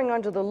offering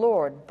unto the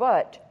Lord,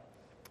 but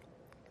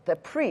the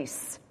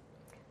priest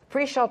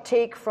shall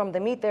take from the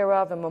meat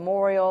thereof a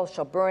memorial,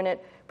 shall burn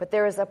it, but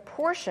there is a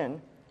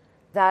portion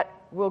that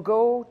will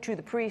go to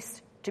the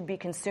priest to be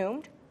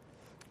consumed.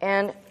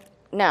 And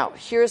Now,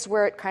 here's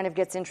where it kind of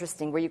gets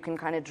interesting, where you can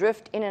kind of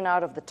drift in and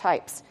out of the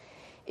types.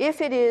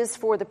 If it is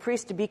for the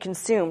priest to be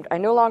consumed, I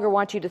no longer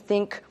want you to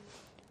think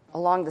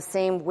along the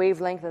same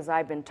wavelength as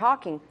I've been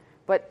talking,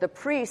 but the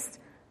priests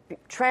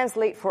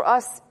translate for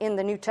us in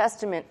the New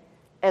Testament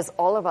as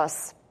all of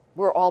us.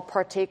 We're all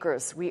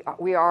partakers. We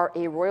are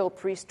a royal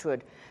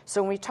priesthood.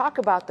 So when we talk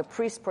about the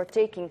priest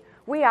partaking,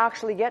 we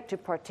actually get to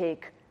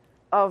partake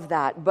of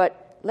that.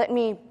 But let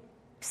me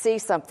say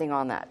something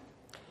on that.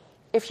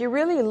 If you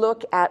really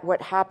look at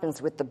what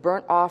happens with the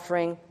burnt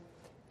offering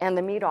and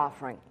the meat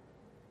offering,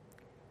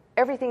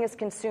 everything is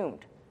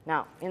consumed.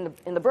 Now, in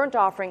the burnt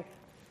offering,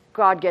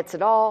 God gets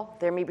it all.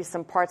 There may be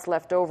some parts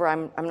left over.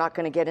 I'm not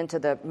going to get into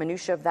the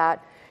minutiae of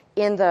that.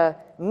 In the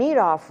meat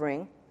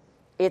offering,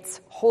 it's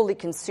wholly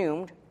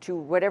consumed. To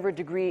whatever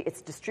degree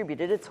it's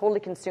distributed, it's wholly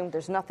consumed.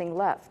 There's nothing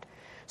left.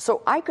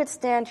 So I could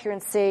stand here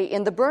and say,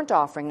 in the burnt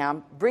offering,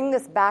 now bring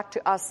this back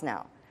to us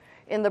now.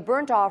 In the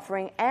burnt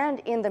offering and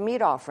in the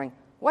meat offering,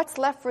 what's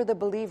left for the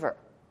believer?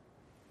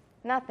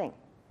 Nothing.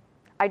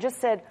 I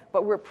just said,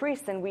 but we're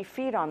priests and we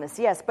feed on this.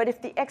 Yes, but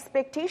if the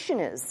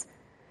expectation is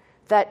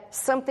that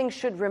something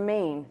should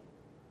remain,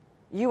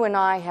 you and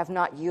I have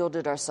not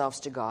yielded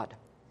ourselves to God.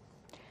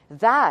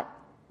 That,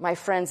 my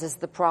friends, is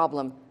the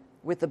problem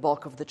with the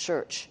bulk of the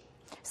church.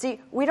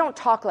 See, we don't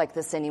talk like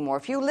this anymore.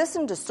 If you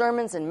listen to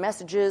sermons and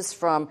messages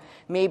from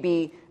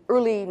maybe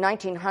early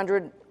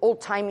 1900,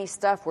 old-timey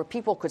stuff where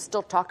people could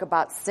still talk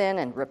about sin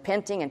and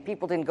repenting and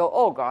people didn't go,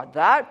 oh,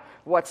 God,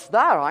 what's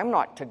that? I'm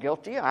not too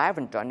guilty. I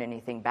haven't done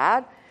anything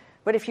bad.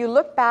 But if you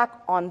look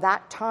back on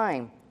that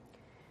time,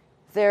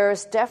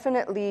 there's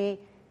definitely,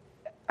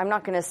 I'm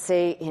not going to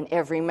say in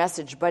every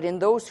message, but in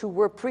those who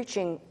were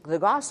preaching the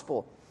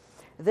gospel,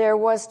 there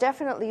was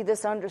definitely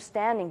this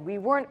understanding. We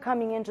weren't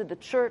coming into the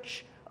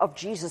church of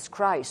Jesus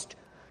Christ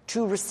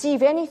to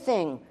receive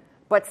anything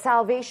but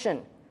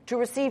salvation, to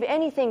receive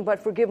anything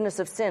but forgiveness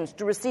of sins,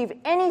 to receive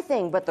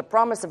anything but the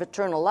promise of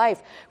eternal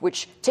life,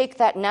 which take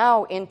that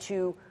now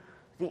into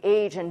the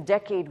age and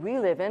decade we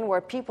live in, where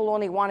people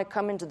only want to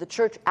come into the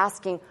church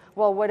asking,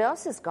 well, what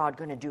else is God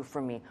going to do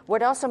for me?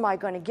 What else am I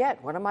going to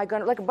get? What am I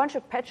going to, like a bunch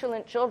of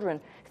petulant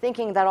children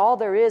thinking that all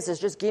there is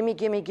just gimme,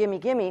 gimme, gimme,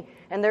 gimme,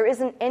 and there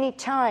isn't any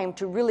time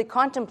to really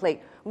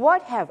contemplate,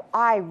 what have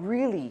I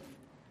really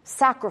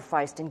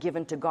sacrificed and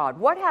given to God?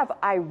 What have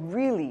I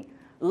really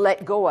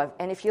let go of?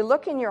 And if you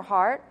look in your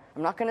heart,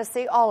 I'm not going to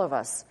say all of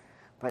us,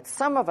 but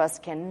some of us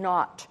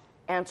cannot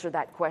answer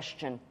that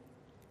question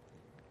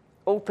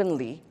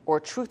openly or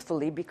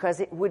truthfully, because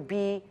it would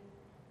be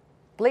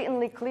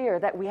blatantly clear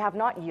that we have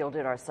not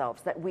yielded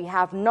ourselves, that we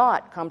have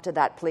not come to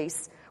that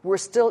place. We're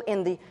still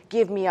in the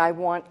give me, I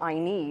want, I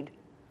need,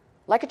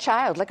 like a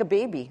child, like a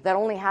baby that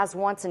only has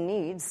wants and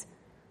needs,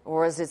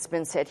 or as it's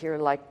been said here,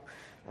 like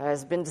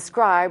has been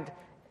described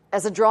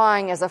as a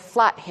drawing as a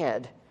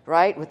flathead,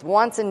 right, with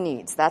wants and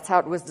needs. That's how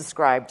it was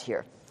described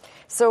here.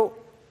 So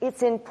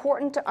it's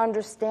important to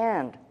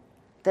understand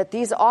that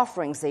these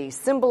offerings, they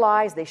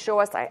symbolize, they show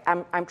us,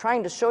 I'm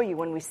trying to show you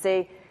when we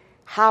say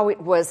how it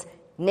was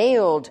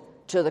nailed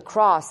to the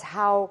cross,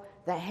 how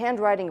the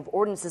handwriting of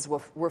ordinances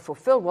were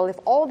fulfilled. Well, if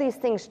all these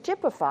things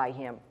typify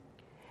him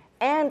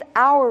and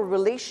our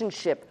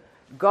relationship,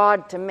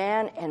 God to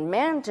man and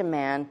man to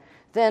man,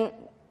 then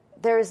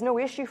there is no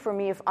issue for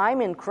me. If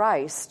I'm in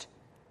Christ,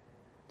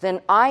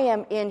 then I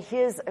am in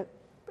his,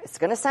 it's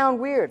going to sound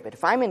weird, but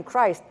if I'm in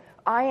Christ,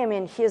 I am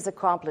in his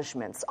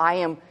accomplishments. I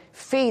am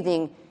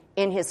faithing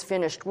in his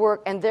finished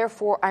work, and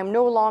therefore I'm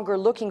no longer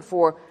looking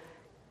for,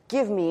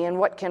 give me and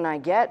what can I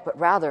get, but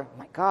rather,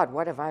 my God,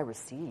 what have I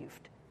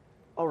received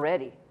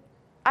already?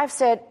 I've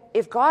said,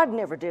 if God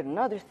never did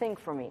another thing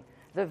for me,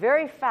 the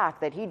very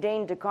fact that he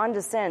deigned to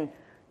condescend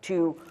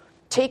to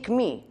take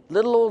me,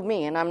 little old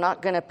me, and I'm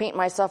not going to paint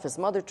myself as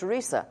Mother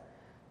Teresa,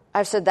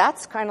 I've said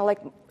that's kind of like,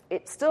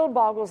 it still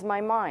boggles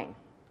my mind.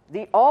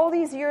 All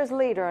these years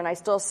later, and I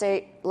still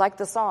say, like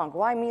the song,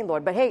 why me,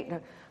 Lord? But hey,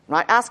 I'm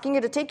not asking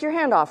you to take your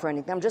hand off or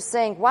anything. I'm just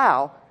saying,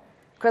 wow,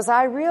 because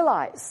I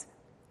realize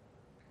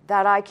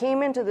that I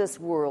came into this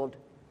world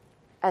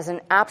as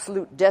an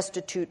absolute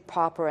destitute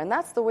pauper, and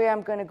that's the way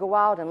I'm going to go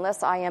out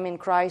unless I am in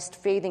Christ,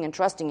 faithing and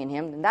trusting in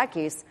him. In that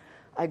case,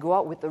 I go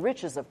out with the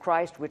riches of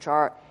Christ, which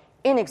are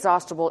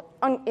inexhaustible,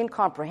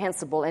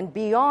 incomprehensible, and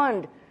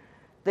beyond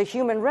the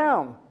human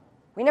realm.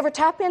 We never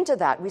tap into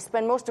that. We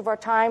spend most of our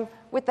time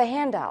with the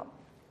handout.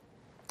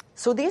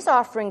 So these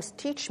offerings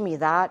teach me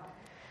that.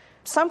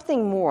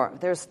 Something more.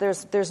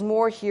 There's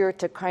more here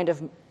to kind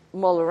of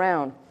mull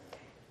around.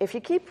 If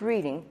you keep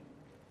reading,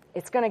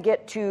 it's going to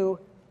get to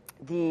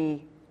the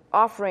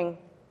offering,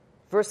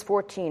 verse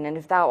 14, and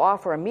if thou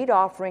offer a meat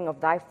offering of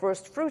thy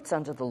first fruits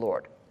unto the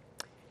Lord.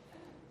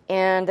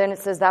 And then it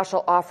says, thou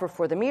shalt offer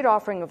for the meat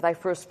offering of thy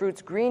first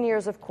fruits green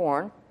ears of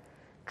corn,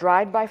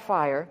 dried by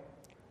fire,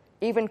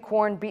 even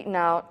corn beaten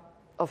out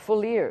of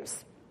full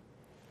ears.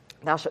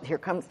 Thou shalt,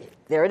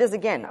 there it is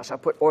again, thou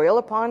shalt put oil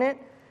upon it,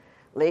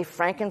 lay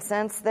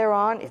frankincense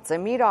thereon. It's a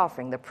meat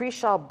offering. The priest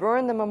shall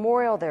burn the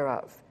memorial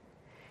thereof.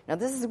 Now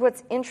this is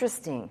what's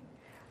interesting.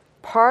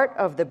 part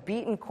of the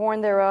beaten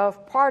corn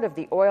thereof, part of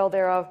the oil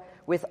thereof,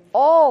 with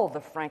all the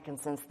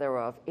frankincense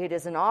thereof. It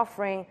is an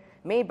offering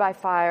made by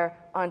fire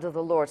unto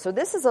the Lord. So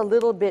this is a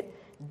little bit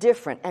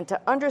different. And to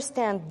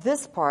understand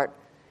this part,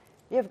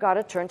 you've got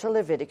to turn to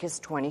Leviticus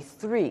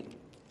 23.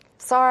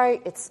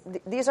 Sorry,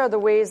 these are the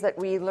ways that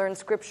we learn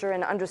Scripture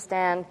and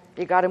understand.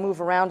 You got to move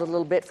around a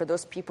little bit for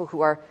those people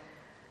who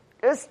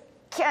just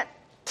can't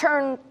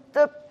turn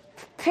the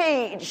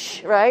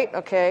page, right?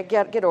 Okay,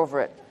 get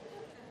over it.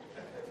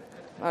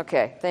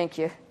 Okay, thank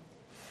you.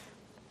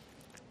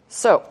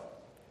 So,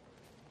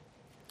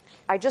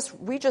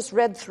 we just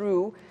read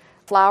through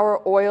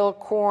flour, oil,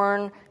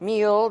 corn,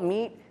 meal,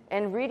 meat,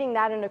 and reading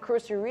that in a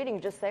cursory reading,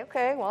 you just say,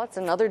 okay, well, it's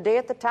another day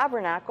at the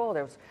tabernacle.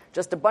 There's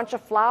just a bunch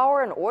of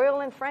flour and oil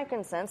and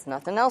frankincense.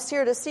 Nothing else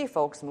here to see,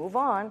 folks. Move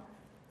on.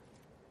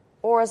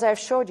 Or as I've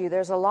showed you,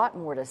 there's a lot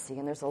more to see,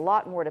 and there's a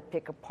lot more to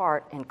pick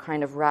apart and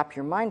kind of wrap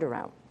your mind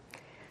around.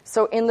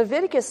 So in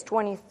Leviticus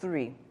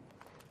 23,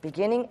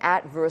 beginning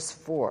at verse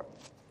 4,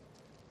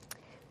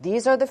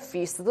 these are the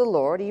feasts of the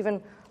Lord,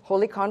 even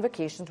holy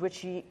convocations,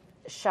 which ye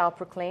shall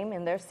proclaim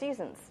in their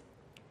seasons.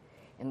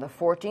 In the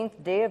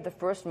 14th day of the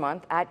first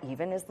month at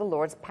even is the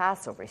Lord's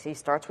Passover. So he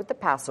starts with the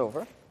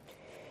Passover.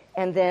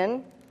 And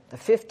then the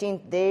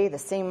 15th day, the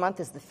same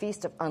month, is the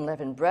feast of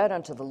unleavened bread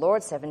unto the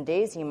Lord. 7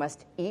 days ye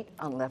must eat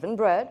unleavened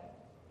bread.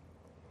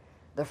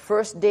 The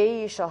first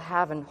day ye shall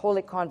have an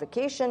holy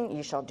convocation.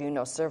 Ye shall do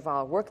no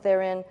servile work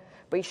therein.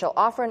 But ye shall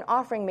offer an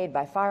offering made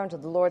by fire unto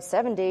the Lord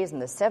 7 days.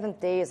 And the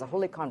 7th day is a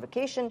holy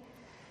convocation.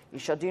 Ye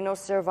shall do no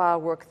servile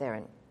work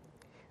therein.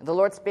 And the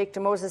Lord spake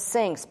to Moses,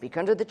 saying, Speak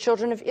unto the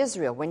children of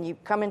Israel, when ye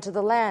come into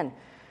the land,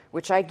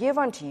 which I give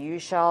unto you, ye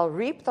shall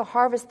reap the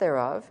harvest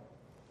thereof.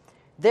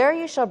 There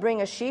ye shall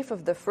bring a sheaf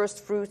of the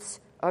first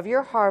fruits of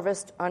your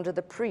harvest unto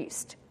the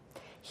priest.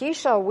 He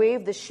shall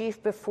wave the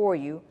sheaf before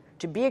you,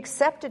 to be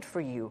accepted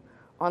for you.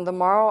 On the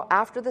morrow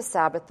after the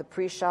Sabbath the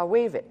priest shall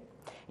wave it.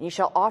 And ye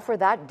shall offer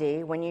that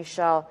day, when ye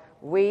shall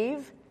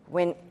wave,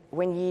 when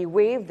ye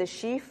wave the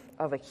sheaf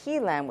of a he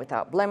lamb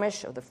without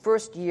blemish of the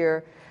first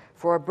year,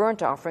 for a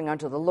burnt offering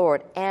unto the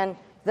Lord, and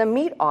the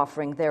meat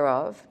offering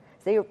thereof,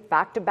 they are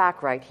back to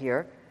back right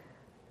here,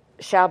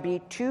 shall be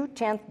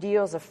 2/10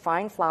 deals of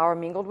fine flour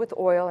mingled with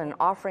oil, an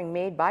offering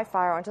made by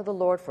fire unto the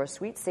Lord for a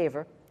sweet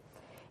savor,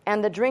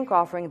 and the drink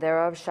offering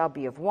thereof shall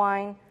be of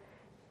wine,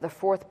 the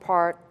 4th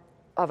part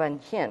of an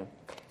hin.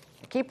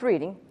 Keep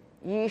reading.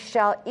 Ye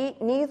shall eat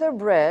neither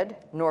bread,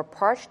 nor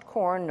parched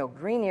corn, nor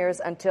green ears,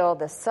 until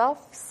the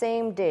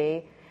self-same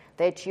day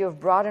that you have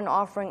brought an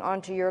offering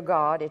unto your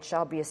God. It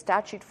shall be a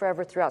statute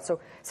forever throughout. So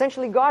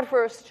essentially, God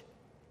first,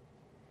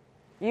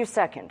 you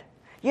second.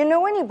 You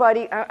know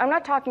anybody, I'm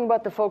not talking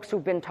about the folks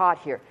who've been taught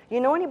here.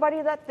 You know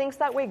anybody that thinks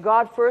that way,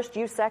 God first,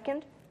 you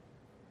second?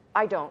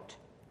 I don't.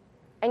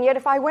 And yet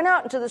if I went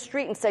out into the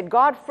street and said,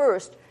 God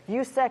first,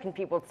 you second,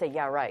 people would say,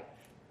 yeah, right.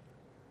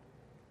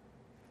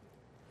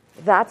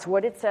 That's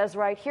what it says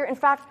right here. In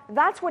fact,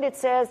 that's what it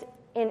says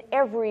in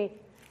every,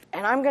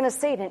 and I'm going to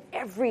say it, in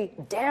every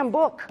damn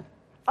book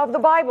of the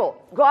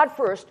Bible. God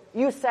first,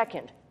 you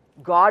second.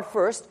 God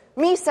first,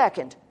 me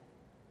second.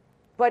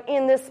 But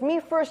in this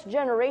me first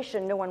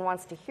generation, no one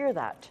wants to hear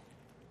that.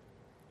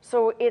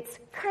 So it's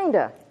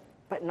kinda,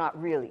 but not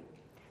really.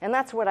 And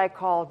that's what I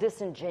call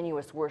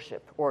disingenuous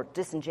worship, or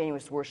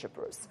disingenuous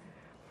worshipers.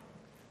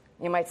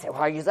 You might say,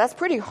 well, that's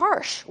pretty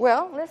harsh.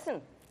 Well,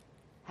 listen,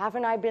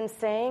 haven't I been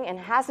saying, and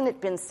hasn't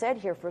it been said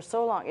here for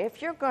so long,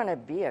 if you're going to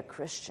be a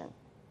Christian,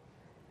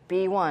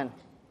 be one.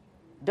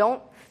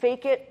 Don't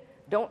fake it.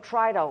 Don't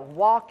try to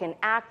walk and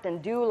act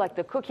and do like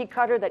the cookie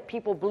cutter that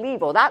people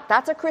believe. Oh,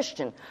 that's a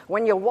Christian.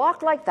 When you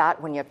walk like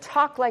that, when you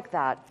talk like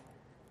that,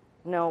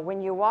 no,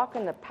 when you walk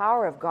in the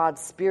power of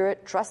God's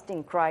Spirit,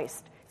 trusting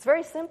Christ, it's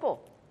very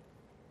simple.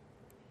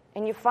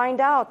 And you find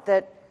out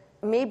that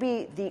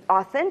maybe the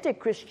authentic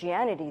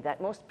Christianity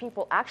that most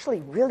people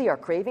actually really are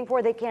craving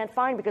for, they can't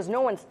find because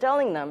no one's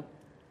telling them.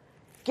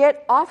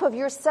 Get off of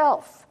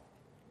yourself.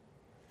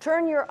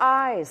 Turn your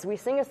eyes. We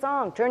sing a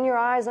song, turn your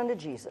eyes unto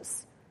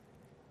Jesus.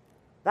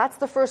 That's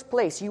the first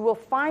place. You will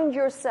find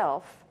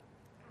yourself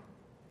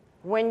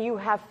when you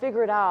have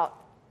figured out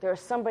there's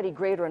somebody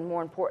greater and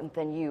more important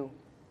than you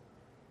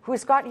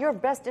who's got your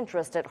best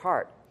interest at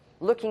heart,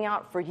 looking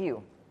out for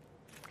you.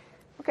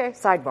 Okay,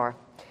 sidebar.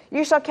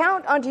 You shall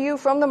count unto you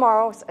from the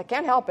morrow, I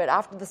can't help it,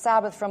 after the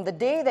Sabbath, from the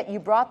day that you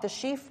brought the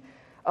sheaf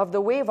of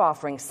the wave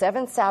offering.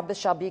 7 Sabbaths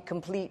shall be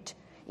complete.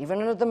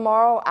 Even unto the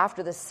morrow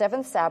after the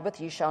 7th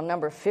Sabbath you shall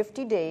number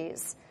 50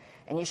 days,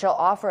 and you shall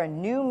offer a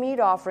new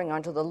meat offering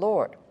unto the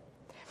Lord.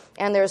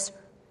 And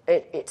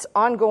it's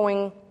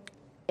ongoing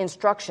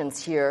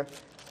instructions here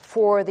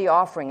for the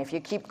offering. If you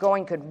keep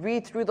going, could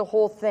read through the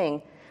whole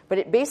thing, but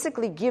it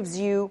basically gives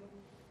you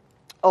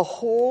a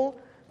whole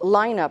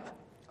lineup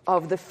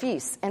of the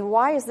feasts. And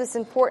why is this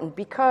important?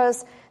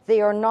 Because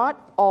they are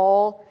not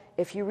all,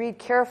 if you read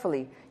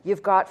carefully,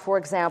 you've got, for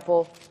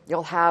example,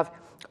 you'll have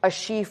a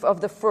sheaf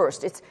of the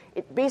first.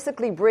 It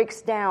basically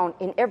breaks down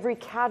in every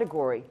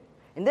category.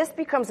 And this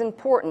becomes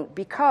important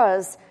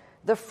because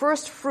the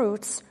first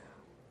fruits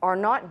are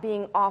not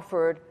being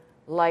offered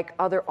like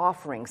other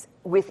offerings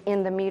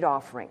within the meat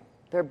offering.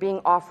 They're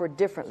being offered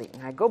differently.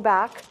 And I go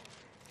back,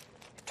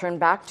 turn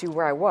back to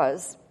where I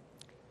was,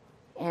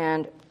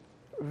 and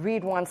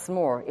read once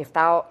more. If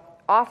thou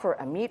offer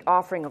a meat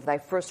offering of thy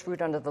first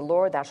fruit unto the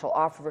Lord, thou shalt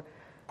offer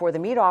for the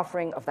meat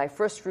offering of thy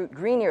first fruit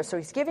green ears. So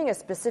he's giving a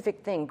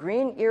specific thing,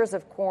 green ears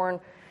of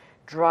corn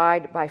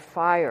dried by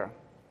fire,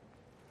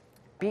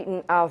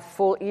 beaten of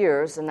full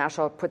ears, and thou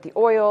shalt put the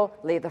oil,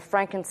 lay the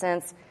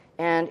frankincense,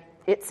 and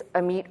it's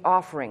a meat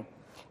offering.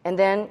 And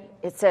then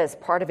it says,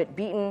 part of it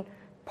beaten,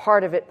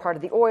 part of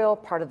the oil,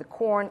 part of the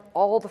corn,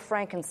 all the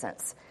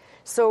frankincense.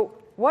 So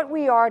what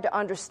we are to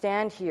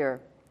understand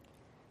here,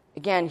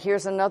 again,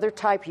 here's another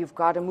type you've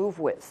got to move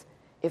with.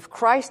 If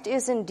Christ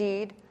is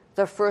indeed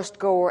the first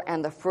goer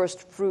and the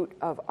first fruit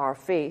of our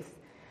faith,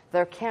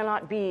 there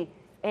cannot be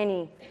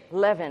any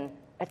leaven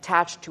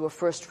attached to a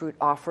first fruit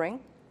offering.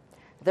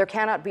 There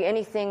cannot be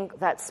anything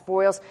that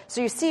spoils.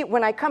 So you see,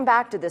 when I come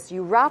back to this,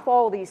 you wrap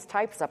all these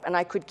types up, and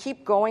I could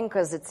keep going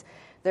because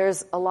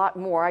there's a lot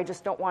more. I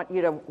just don't want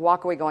you to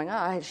walk away going,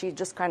 she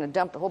just kind of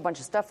dumped a whole bunch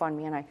of stuff on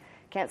me, and I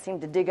can't seem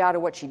to dig out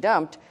of what she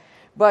dumped.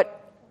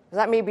 But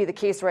that may be the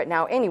case right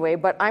now anyway,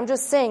 but I'm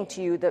just saying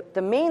to you that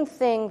the main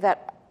thing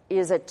that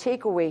is a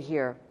takeaway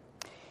here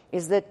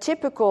is the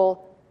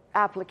typical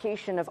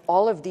application of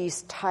all of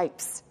these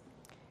types.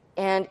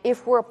 And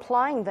if we're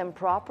applying them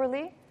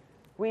properly,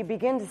 we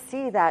begin to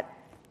see that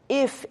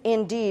if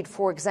indeed,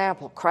 for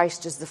example,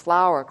 Christ is the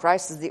flour,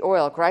 Christ is the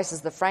oil, Christ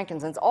is the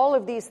frankincense, all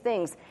of these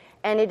things,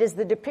 and it is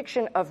the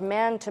depiction of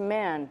man to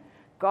man,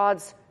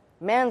 God's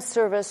man's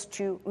service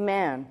to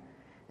man,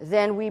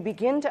 then we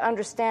begin to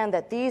understand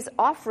that these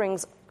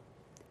offerings,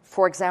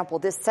 for example,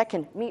 this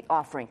second meat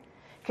offering,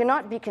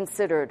 cannot be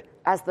considered,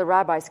 as the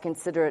rabbis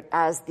consider it,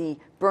 as the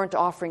burnt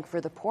offering for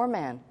the poor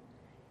man.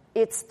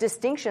 Its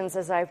distinctions,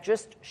 as I've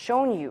just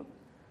shown you,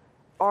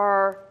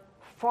 are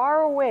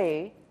far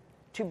away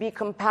to be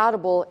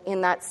compatible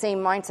in that same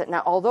mindset.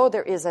 Now, although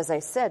there is, as I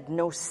said,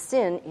 no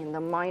sin in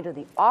the mind of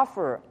the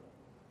offerer,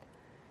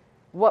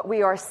 what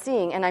we are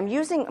seeing, and I'm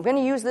going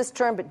to use this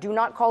term, but do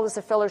not call this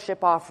a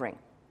fellowship offering.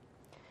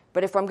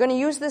 But if I'm going to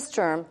use this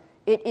term,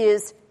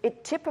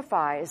 it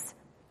typifies,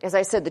 as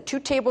I said, the two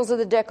tables of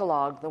the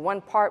Decalogue, the one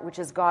part which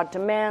is God to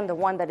man, the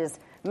one that is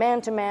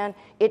man to man.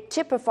 It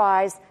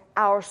typifies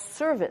our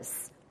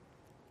service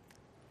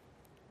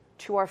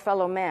to our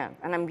fellow man.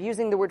 And I'm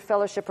using the word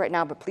fellowship right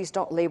now, but please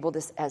don't label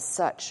this as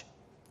such.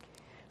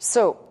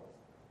 So,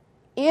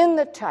 in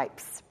the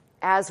types,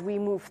 as we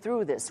move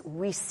through this,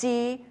 we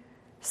see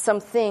some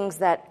things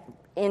that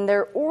in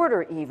their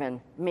order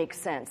even make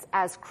sense.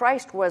 As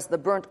Christ was the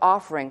burnt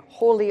offering,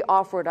 wholly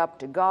offered up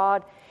to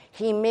God,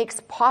 he makes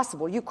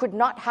possible. You could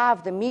not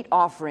have the meat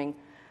offering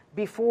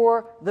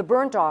before the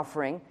burnt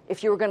offering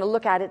if you were going to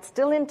look at it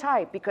still in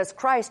type, because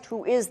Christ,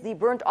 who is the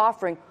burnt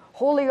offering,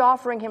 wholly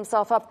offering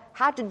himself up,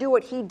 had to do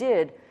what he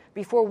did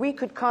before we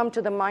could come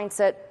to the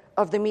mindset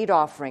of the meat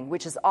offering,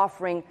 which is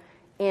offering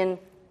in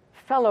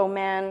fellow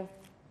man,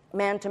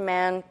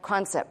 man-to-man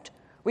concept.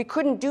 We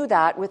couldn't do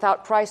that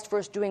without Christ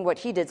first doing what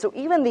he did. So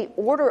even the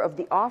order of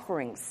the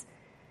offerings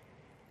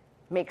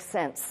makes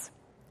sense.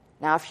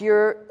 Now, if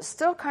you're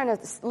still kind of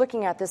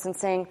looking at this and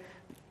saying,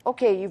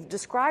 okay, you've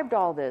described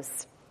all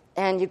this,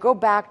 and you go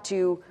back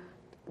to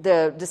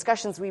the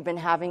discussions we've been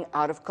having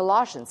out of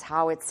Colossians,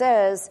 how it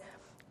says,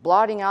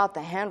 blotting out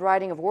the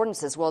handwriting of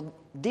ordinances. Well,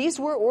 these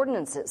were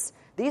ordinances.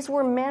 These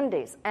were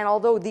mandates. And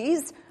although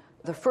these,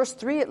 the first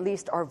three at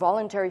least, are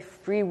voluntary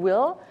free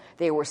will,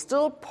 they were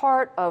still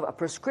part of a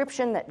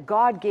prescription that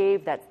God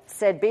gave that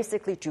said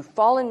basically to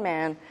fallen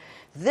man,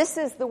 this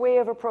is the way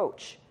of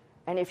approach.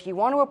 And if you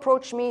want to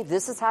approach me,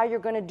 this is how you're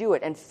going to do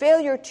it. And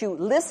failure to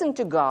listen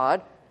to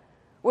God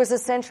was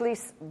essentially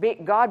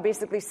God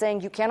basically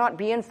saying, you cannot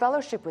be in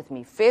fellowship with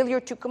me.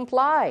 Failure to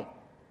comply.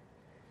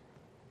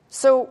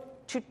 So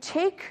to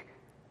take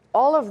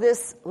all of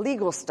this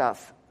legal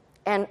stuff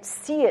and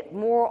see it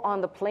more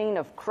on the plane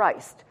of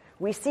Christ,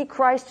 we see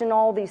Christ in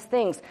all these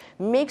things,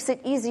 makes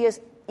it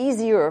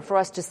easier for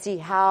us to see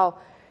how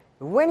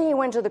when he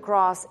went to the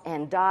cross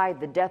and died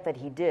the death that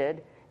he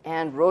did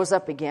and rose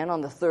up again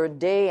on the third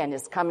day and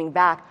is coming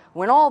back,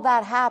 when all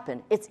that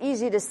happened, it's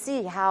easy to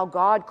see how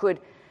God could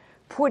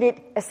put it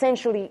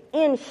essentially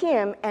in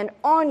him and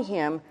on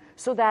him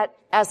so that,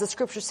 as the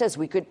scripture says,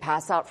 we could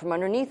pass out from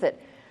underneath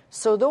it.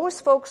 So those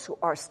folks who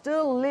are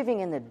still living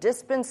in the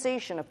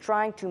dispensation of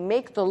trying to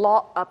make the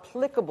law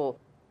applicable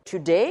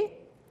today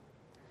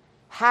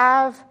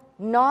have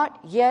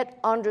not yet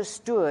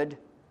understood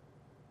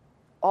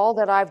all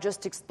that I've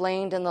just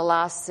explained in the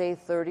last, say,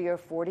 30 or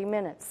 40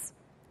 minutes.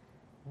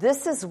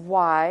 This is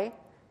why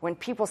when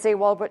people say,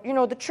 well, but,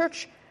 the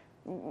church,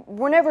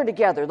 we're never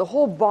together, the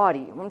whole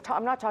body.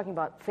 I'm not talking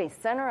about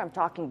Faith Center. I'm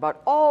talking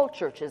about all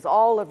churches,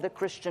 all of the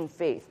Christian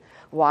faith.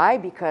 Why?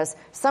 Because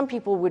some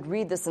people would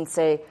read this and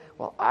say,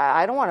 well,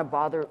 I don't want to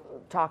bother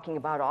talking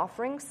about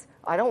offerings.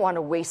 I don't want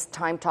to waste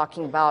time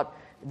talking about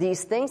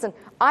these things. And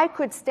I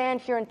could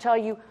stand here and tell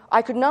you,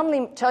 I could not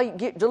only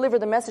deliver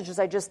the messages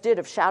I just did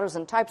of shadows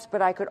and types,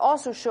 but I could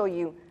also show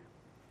you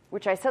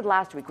which I said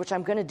last week, which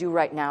I'm going to do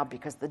right now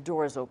because the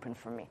door is open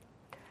for me.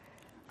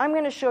 I'm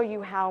going to show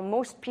you how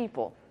most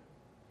people,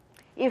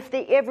 if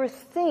they ever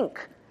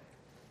think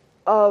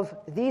of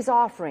these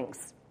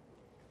offerings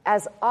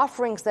as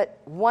offerings that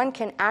one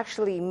can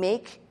actually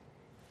make,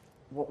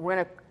 we're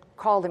going to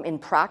call them in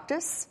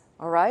practice,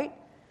 all right?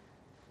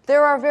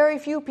 There are very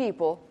few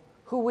people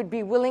who would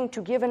be willing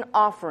to give an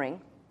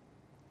offering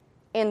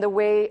in the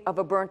way of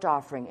a burnt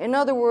offering. In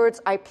other words,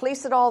 I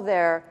place it all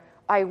there,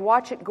 I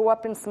watch it go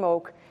up in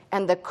smoke,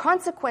 and the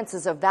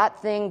consequences of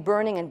that thing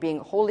burning and being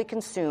wholly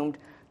consumed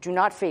do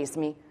not faze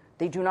me,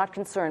 they do not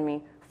concern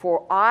me,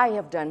 for I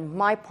have done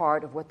my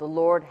part of what the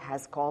Lord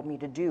has called me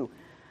to do.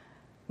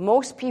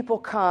 Most people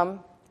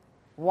come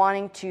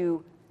wanting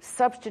to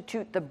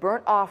substitute the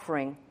burnt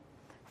offering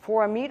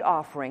for a meat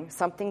offering,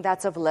 something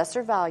that's of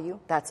lesser value,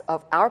 that's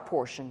of our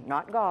portion,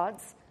 not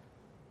God's.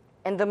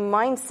 And the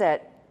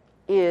mindset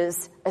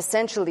is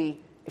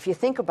essentially, if you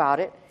think about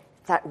it,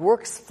 that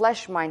works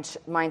flesh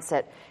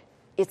mindset.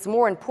 It's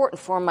more important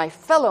for my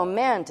fellow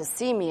man to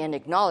see me and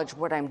acknowledge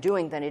what I'm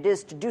doing than it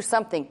is to do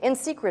something in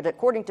secret,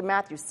 according to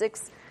Matthew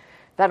 6,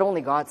 that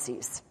only God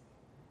sees.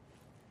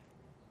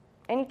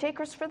 Any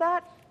takers for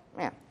that?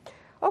 Yeah.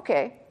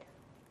 Okay.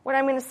 What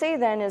I'm going to say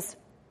then is,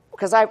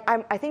 because I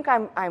think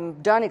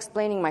I'm done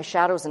explaining my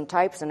shadows and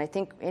types, and I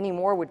think any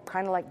more would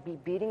kind of like be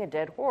beating a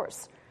dead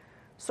horse.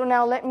 So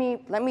now let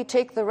me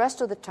take the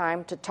rest of the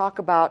time to talk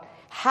about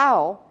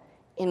how,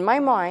 in my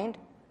mind,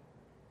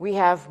 we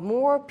have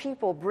more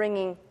people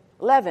bringing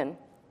leaven.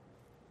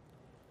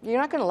 You're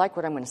not going to like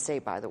what I'm going to say,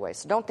 by the way,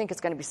 so don't think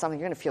it's going to be something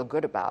you're going to feel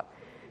good about.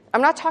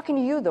 I'm not talking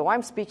to you, though.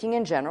 I'm speaking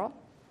in general.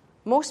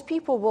 Most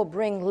people will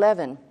bring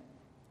leaven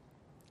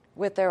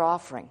with their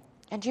offering.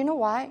 And do you know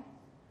why?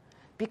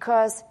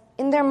 Because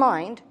in their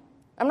mind,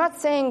 I'm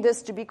not saying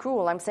this to be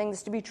cruel, I'm saying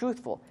this to be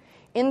truthful.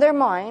 In their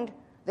mind,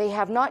 they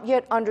have not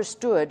yet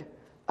understood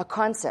a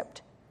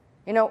concept.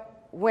 You know,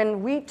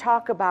 when we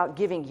talk about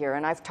giving here,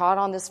 and I've taught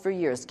on this for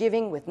years,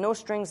 giving with no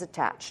strings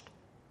attached.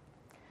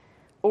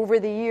 Over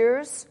the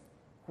years,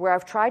 where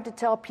I've tried to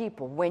tell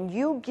people, when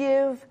you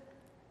give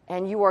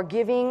and you are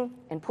giving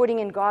and putting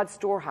in God's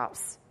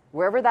storehouse,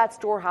 wherever that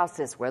storehouse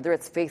is, whether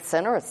it's Faith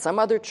Center or some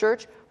other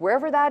church,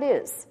 wherever that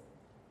is,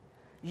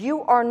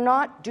 you are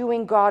not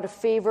doing God a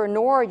favor,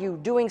 nor are you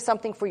doing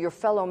something for your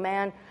fellow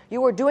man.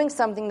 You are doing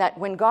something that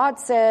when God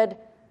said,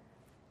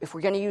 if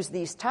we're going to use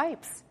these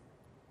types,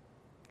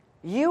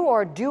 you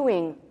are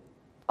doing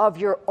of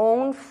your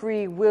own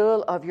free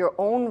will, of your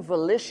own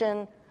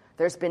volition.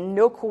 There's been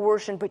no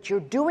coercion, but you're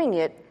doing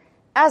it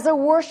as a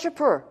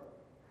worshiper.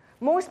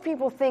 Most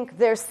people think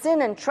their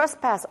sin and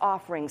trespass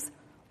offerings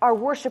are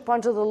worship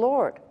unto the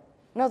Lord.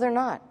 No, they're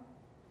not.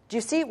 Do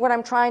you see what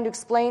I'm trying to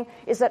explain?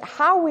 Is that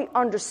how we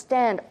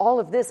understand all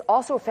of this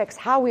also affects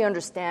how we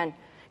understand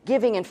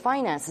giving and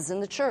finances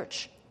in the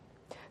church.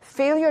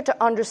 Failure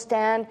to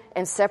understand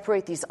and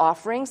separate these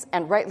offerings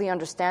and rightly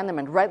understand them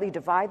and rightly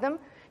divide them,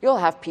 you'll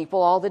have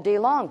people all the day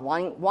long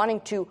wanting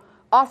to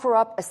offer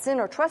up a sin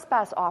or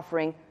trespass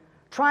offering,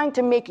 trying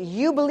to make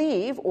you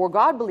believe or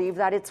God believe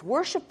that it's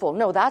worshipful.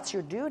 No, that's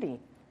your duty.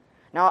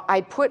 Now,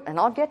 and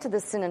I'll get to the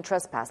sin and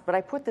trespass, but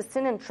I put the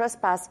sin and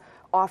trespass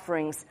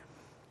offerings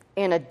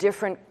in a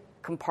different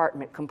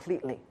compartment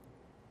completely.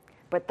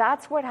 But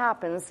that's what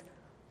happens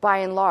by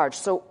and large.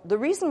 So the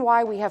reason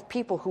why we have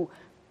people who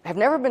have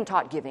never been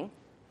taught giving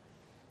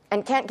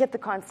and can't get the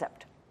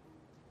concept.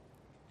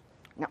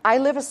 Now, I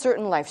live a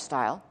certain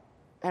lifestyle,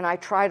 and I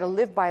try to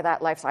live by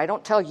that lifestyle. I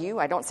don't tell you,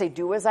 I don't say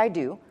do as I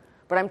do,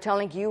 but I'm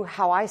telling you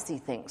how I see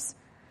things.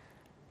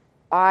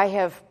 I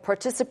have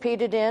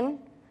participated in,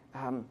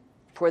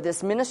 for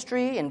this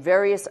ministry and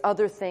various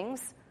other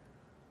things,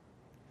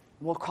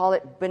 we'll call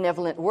it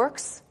benevolent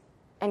works.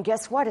 And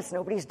guess what? It's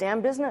nobody's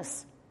damn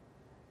business.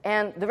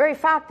 And the very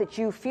fact that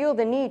you feel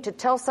the need to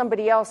tell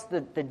somebody else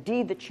the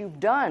deed that you've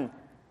done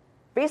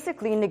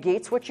basically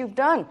negates what you've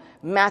done.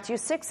 Matthew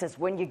 6 says,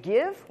 when you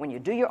give, when you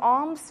do your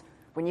alms,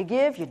 when you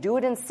give, you do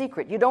it in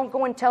secret. You don't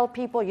go and tell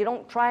people. You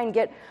don't try and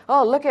get,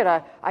 oh, look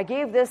at I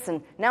gave this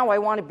and now I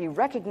want to be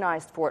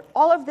recognized for it.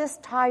 All of this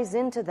ties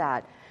into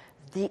that.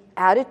 The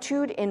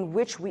attitude in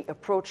which we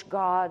approach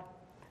God,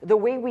 the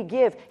way we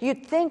give.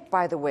 You'd think,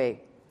 by the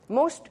way,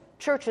 most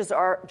churches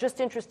are just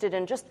interested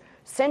in just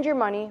send your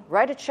money,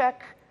 write a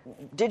check,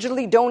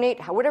 digitally donate,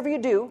 whatever you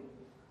do,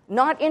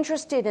 not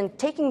interested in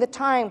taking the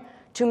time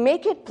to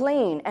make it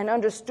plain and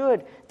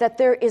understood that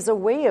there is a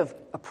way of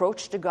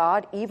approach to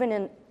God, even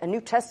in a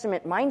New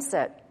Testament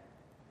mindset.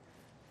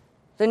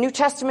 The New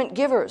Testament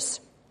givers,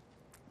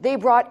 they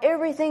brought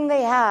everything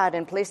they had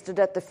and placed it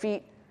at the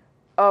feet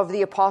of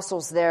the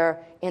apostles there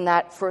in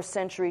that first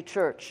century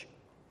church.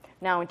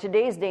 Now, in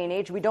today's day and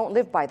age, we don't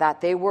live by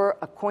that. They were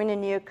a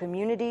koinonia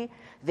community.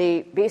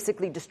 They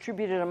basically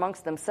distributed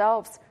amongst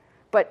themselves.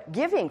 But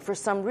giving, for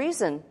some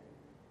reason,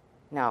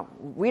 now,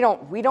 we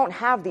don't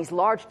have these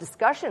large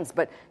discussions,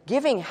 but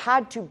giving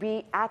had to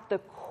be at the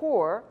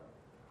core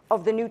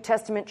of the New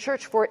Testament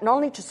church for it not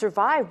only to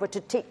survive, but to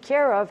take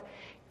care of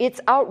its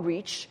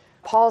outreach.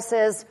 Paul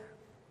says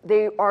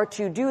they are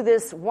to do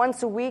this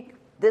once a week,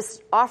 this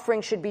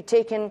offering should be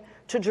taken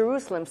to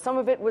Jerusalem. Some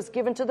of it was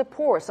given to the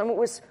poor. Some of it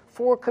was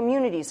for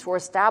communities, for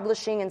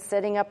establishing and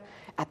setting up,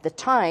 at the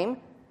time,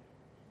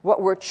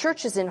 what were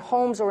churches in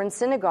homes or in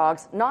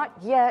synagogues, not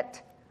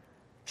yet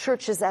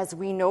churches as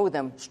we know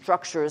them,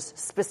 structures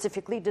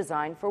specifically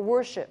designed for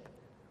worship.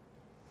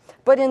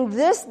 But in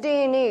this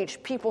day and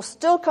age, people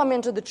still come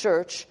into the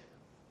church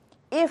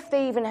if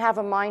they even have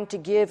a mind to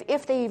give,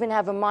 if they even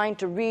have a mind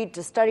to read,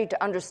 to study,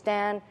 to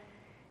understand,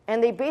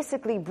 and they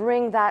basically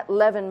bring that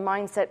leaven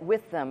mindset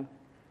with them,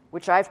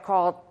 which I've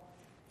called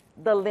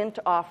the lint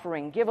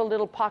offering. Give a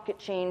little pocket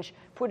change,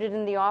 put it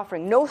in the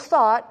offering. No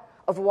thought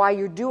of why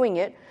you're doing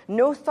it.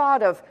 No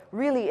thought of,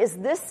 really, is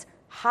this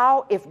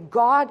how, if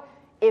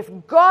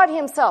God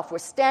himself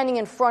was standing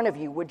in front of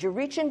you, would you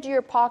reach into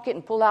your pocket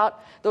and pull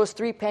out those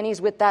 3 pennies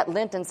with that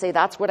lint and say,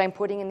 that's what I'm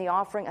putting in the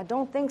offering? I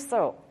don't think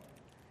so.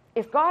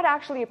 If God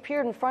actually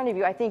appeared in front of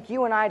you, I think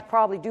you and I'd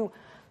probably do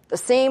the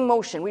same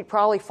motion. We'd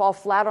probably fall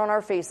flat on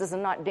our faces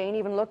and not deign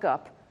even look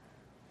up.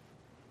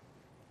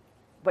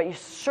 But you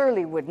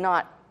surely would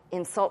not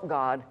insult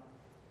God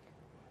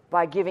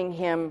by giving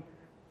him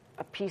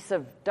a piece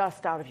of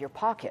dust out of your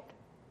pocket.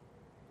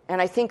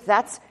 And I think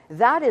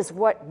that is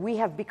what we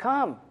have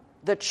become.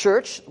 The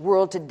church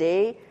world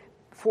today,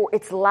 for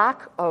its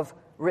lack of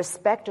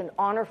respect and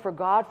honor for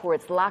God, for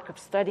its lack of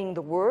studying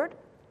the Word.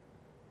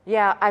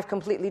 Yeah, I've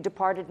completely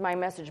departed my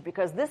message,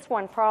 because this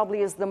one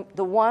probably is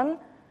the one.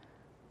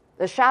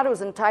 The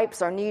shadows and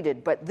types are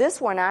needed, but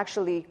this one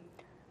actually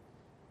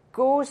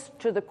goes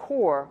to the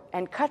core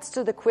and cuts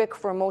to the quick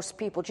for most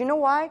people. Do you know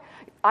why?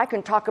 I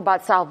can talk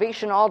about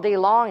salvation all day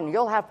long, and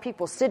you'll have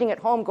people sitting at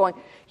home going,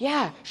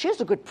 yeah,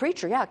 she's a good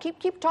preacher. Yeah,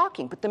 keep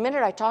talking. But the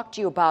minute I talk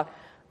to you about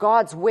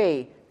God's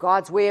way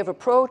of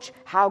approach,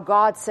 how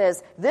God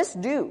says, this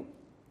do.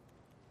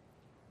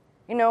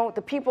 You know,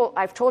 the people,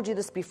 I've told you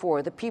this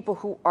before, the people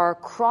who are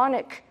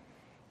chronic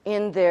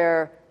in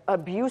their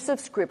abuse of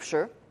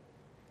Scripture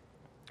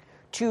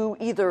to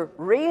either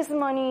raise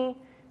money,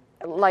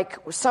 like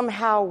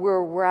somehow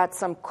we're at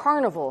some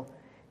carnival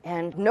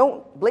and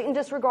no blatant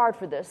disregard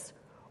for this,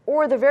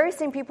 or the very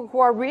same people who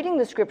are reading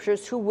the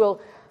Scriptures who will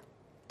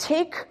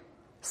take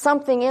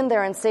something in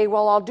there and say,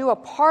 well, I'll do a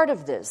part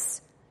of this.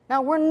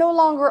 Now, we're no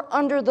longer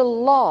under the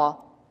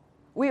law.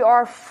 We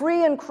are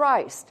free in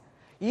Christ.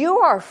 You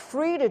are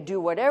free to do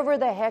whatever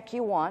the heck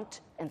you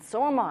want, and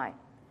so am I.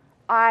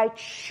 I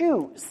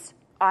choose.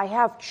 I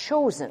have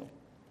chosen.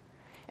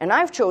 And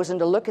I've chosen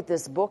to look at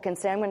this book and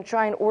say, I'm going to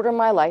try and order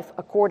my life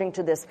according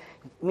to this.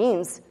 It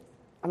means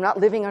I'm not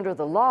living under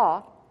the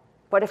law,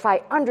 but if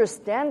I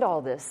understand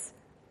all this,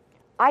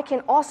 I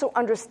can also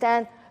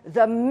understand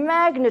the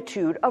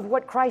magnitude of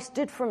what Christ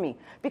did for me.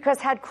 Because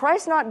had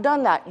Christ not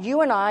done that,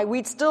 you and I,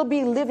 we'd still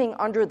be living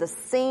under the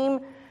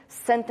same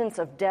sentence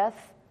of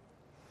death.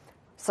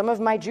 Some of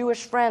my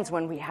Jewish friends,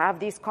 when we have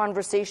these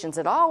conversations,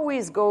 it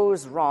always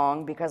goes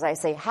wrong because I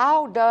say,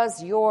 how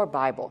does your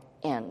Bible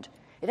end?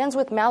 It ends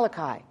with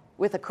Malachi,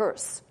 with a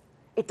curse.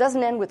 It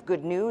doesn't end with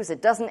good news.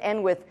 It doesn't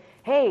end with,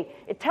 hey,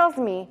 it tells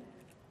me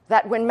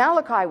that when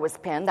Malachi was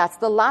penned, that's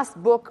the last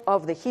book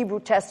of the Hebrew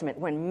Testament,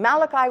 when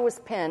Malachi was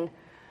penned,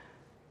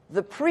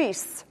 the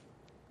priests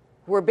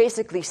were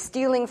basically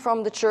stealing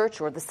from the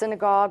church or the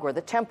synagogue or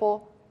the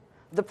temple.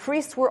 The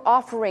priests were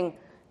offering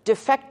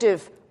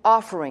defective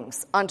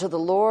offerings unto the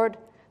Lord.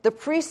 The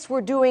priests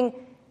were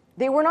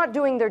not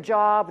doing their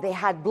job. They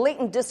had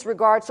blatant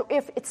disregard. So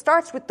if it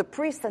starts with the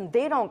priests and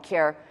they don't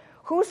care,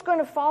 who's going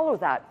to follow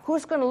that?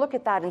 Who's going to look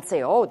at that and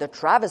say, oh, the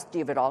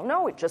travesty of it all?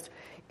 No,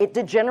 it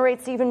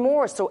degenerates even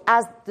more. So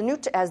as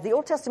the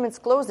Old Testament's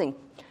closing,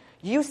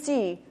 you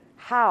see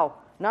how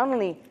not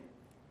only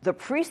the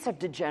priests have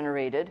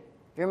degenerated.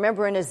 You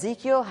remember in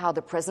Ezekiel how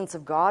the presence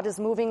of God is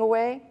moving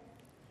away?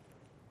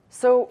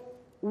 So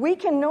we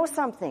can know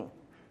something.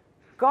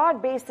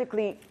 God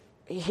basically,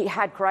 he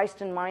had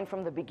Christ in mind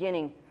from the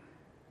beginning,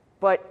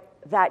 but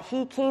that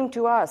he came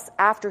to us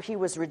after he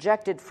was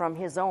rejected from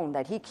his own,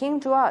 that he came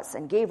to us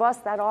and gave us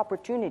that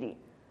opportunity.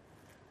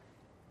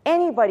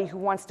 Anybody who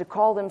wants to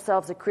call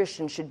themselves a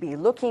Christian should be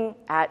looking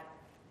at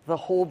the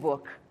whole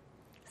book.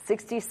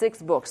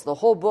 66 books, the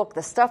whole book,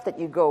 the stuff that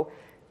you go,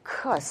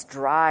 cuss,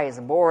 dry, is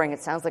boring,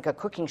 it sounds like a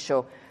cooking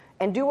show,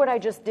 and do what I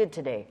just did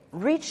today.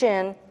 Reach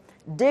in,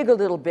 dig a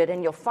little bit,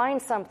 and you'll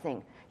find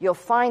something. You'll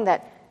find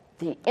that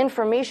the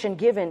information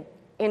given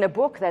in a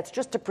book that's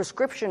just a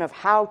prescription of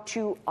how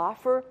to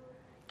offer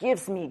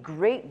gives me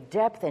great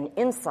depth and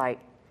insight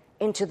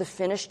into the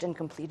finished and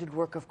completed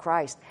work of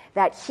Christ.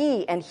 That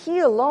he, and he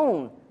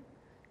alone,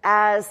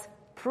 as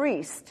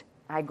priest,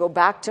 I go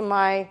back to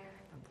I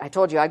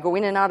told you, I go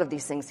in and out of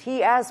these things.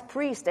 He as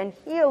priest, and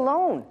he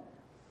alone,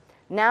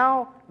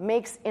 now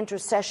makes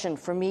intercession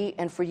for me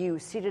and for you,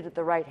 seated at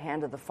the right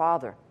hand of the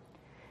Father.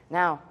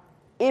 Now,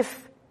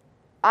 if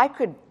I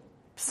could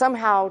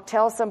somehow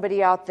tell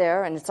somebody out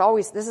there, and this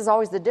is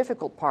always the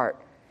difficult part,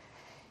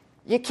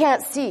 you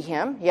can't see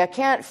him, you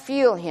can't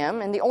feel him,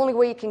 and the only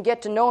way you can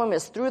get to know him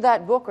is through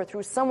that book or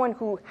through someone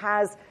who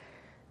has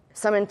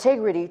some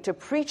integrity to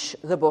preach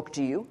the book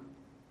to you.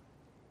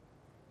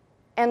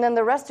 And then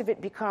the rest of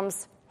it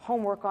becomes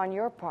homework on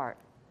your part.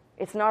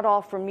 It's not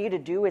all for me to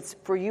do, it's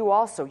for you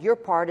also. Your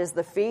part is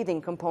the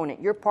faithing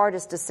component. Your part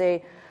is to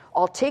say,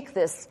 I'll take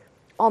this,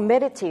 I'll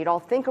meditate, I'll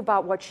think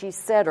about what she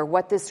said or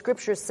what this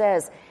scripture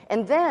says,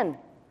 and then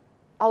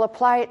I'll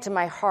apply it to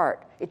my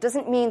heart. It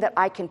doesn't mean that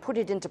I can put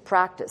it into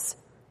practice.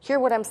 Hear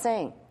what I'm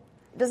saying.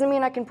 It doesn't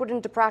mean I can put it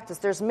into practice.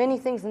 There's many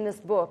things in this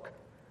book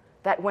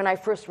that when I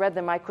first read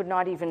them, I could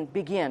not even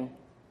begin.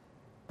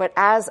 But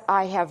as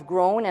I have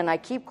grown, and I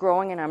keep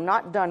growing, and I'm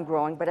not done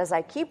growing, but as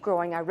I keep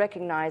growing, I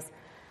recognize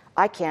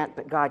I can't,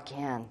 but God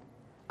can.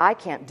 I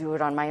can't do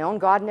it on my own.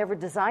 God never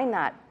designed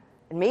that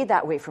and made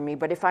that way for me.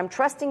 But if I'm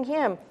trusting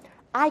Him,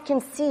 I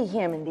can see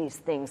Him in these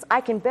things.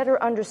 I can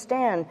better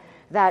understand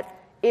that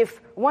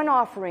if one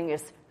offering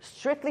is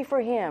strictly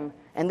for Him,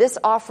 and this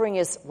offering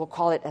is, we'll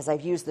call it, as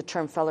I've used the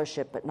term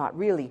fellowship, but not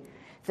really,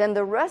 then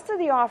the rest of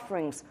the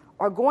offerings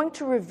are going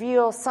to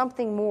reveal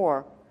something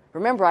more.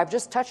 Remember, I've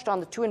just touched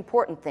on the two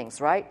important things,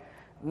 right?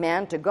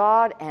 Man to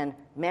God and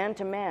man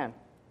to man.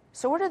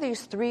 So what do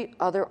these three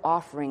other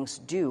offerings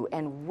do,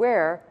 and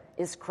where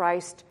is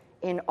Christ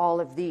in all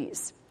of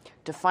these?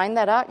 To find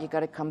that out, you've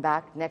got to come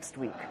back next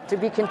week. To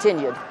be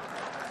continued.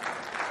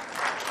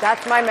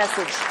 That's my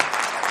message.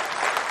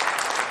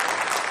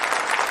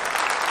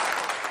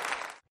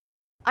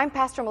 I'm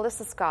Pastor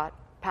Melissa Scott,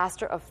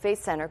 pastor of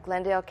Faith Center,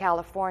 Glendale,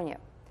 California.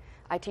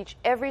 I teach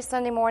every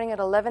Sunday morning at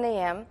 11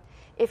 a.m.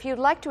 If you'd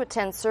like to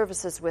attend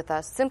services with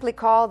us, simply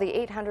call the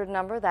 800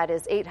 number, that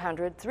is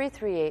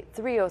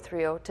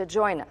 800-338-3030, to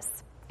join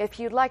us. If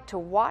you'd like to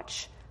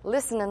watch,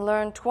 listen, and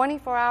learn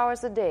 24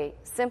 hours a day,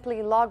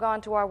 simply log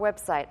on to our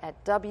website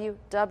at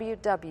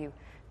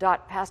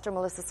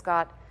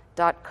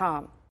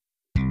www.pastormelissascott.com.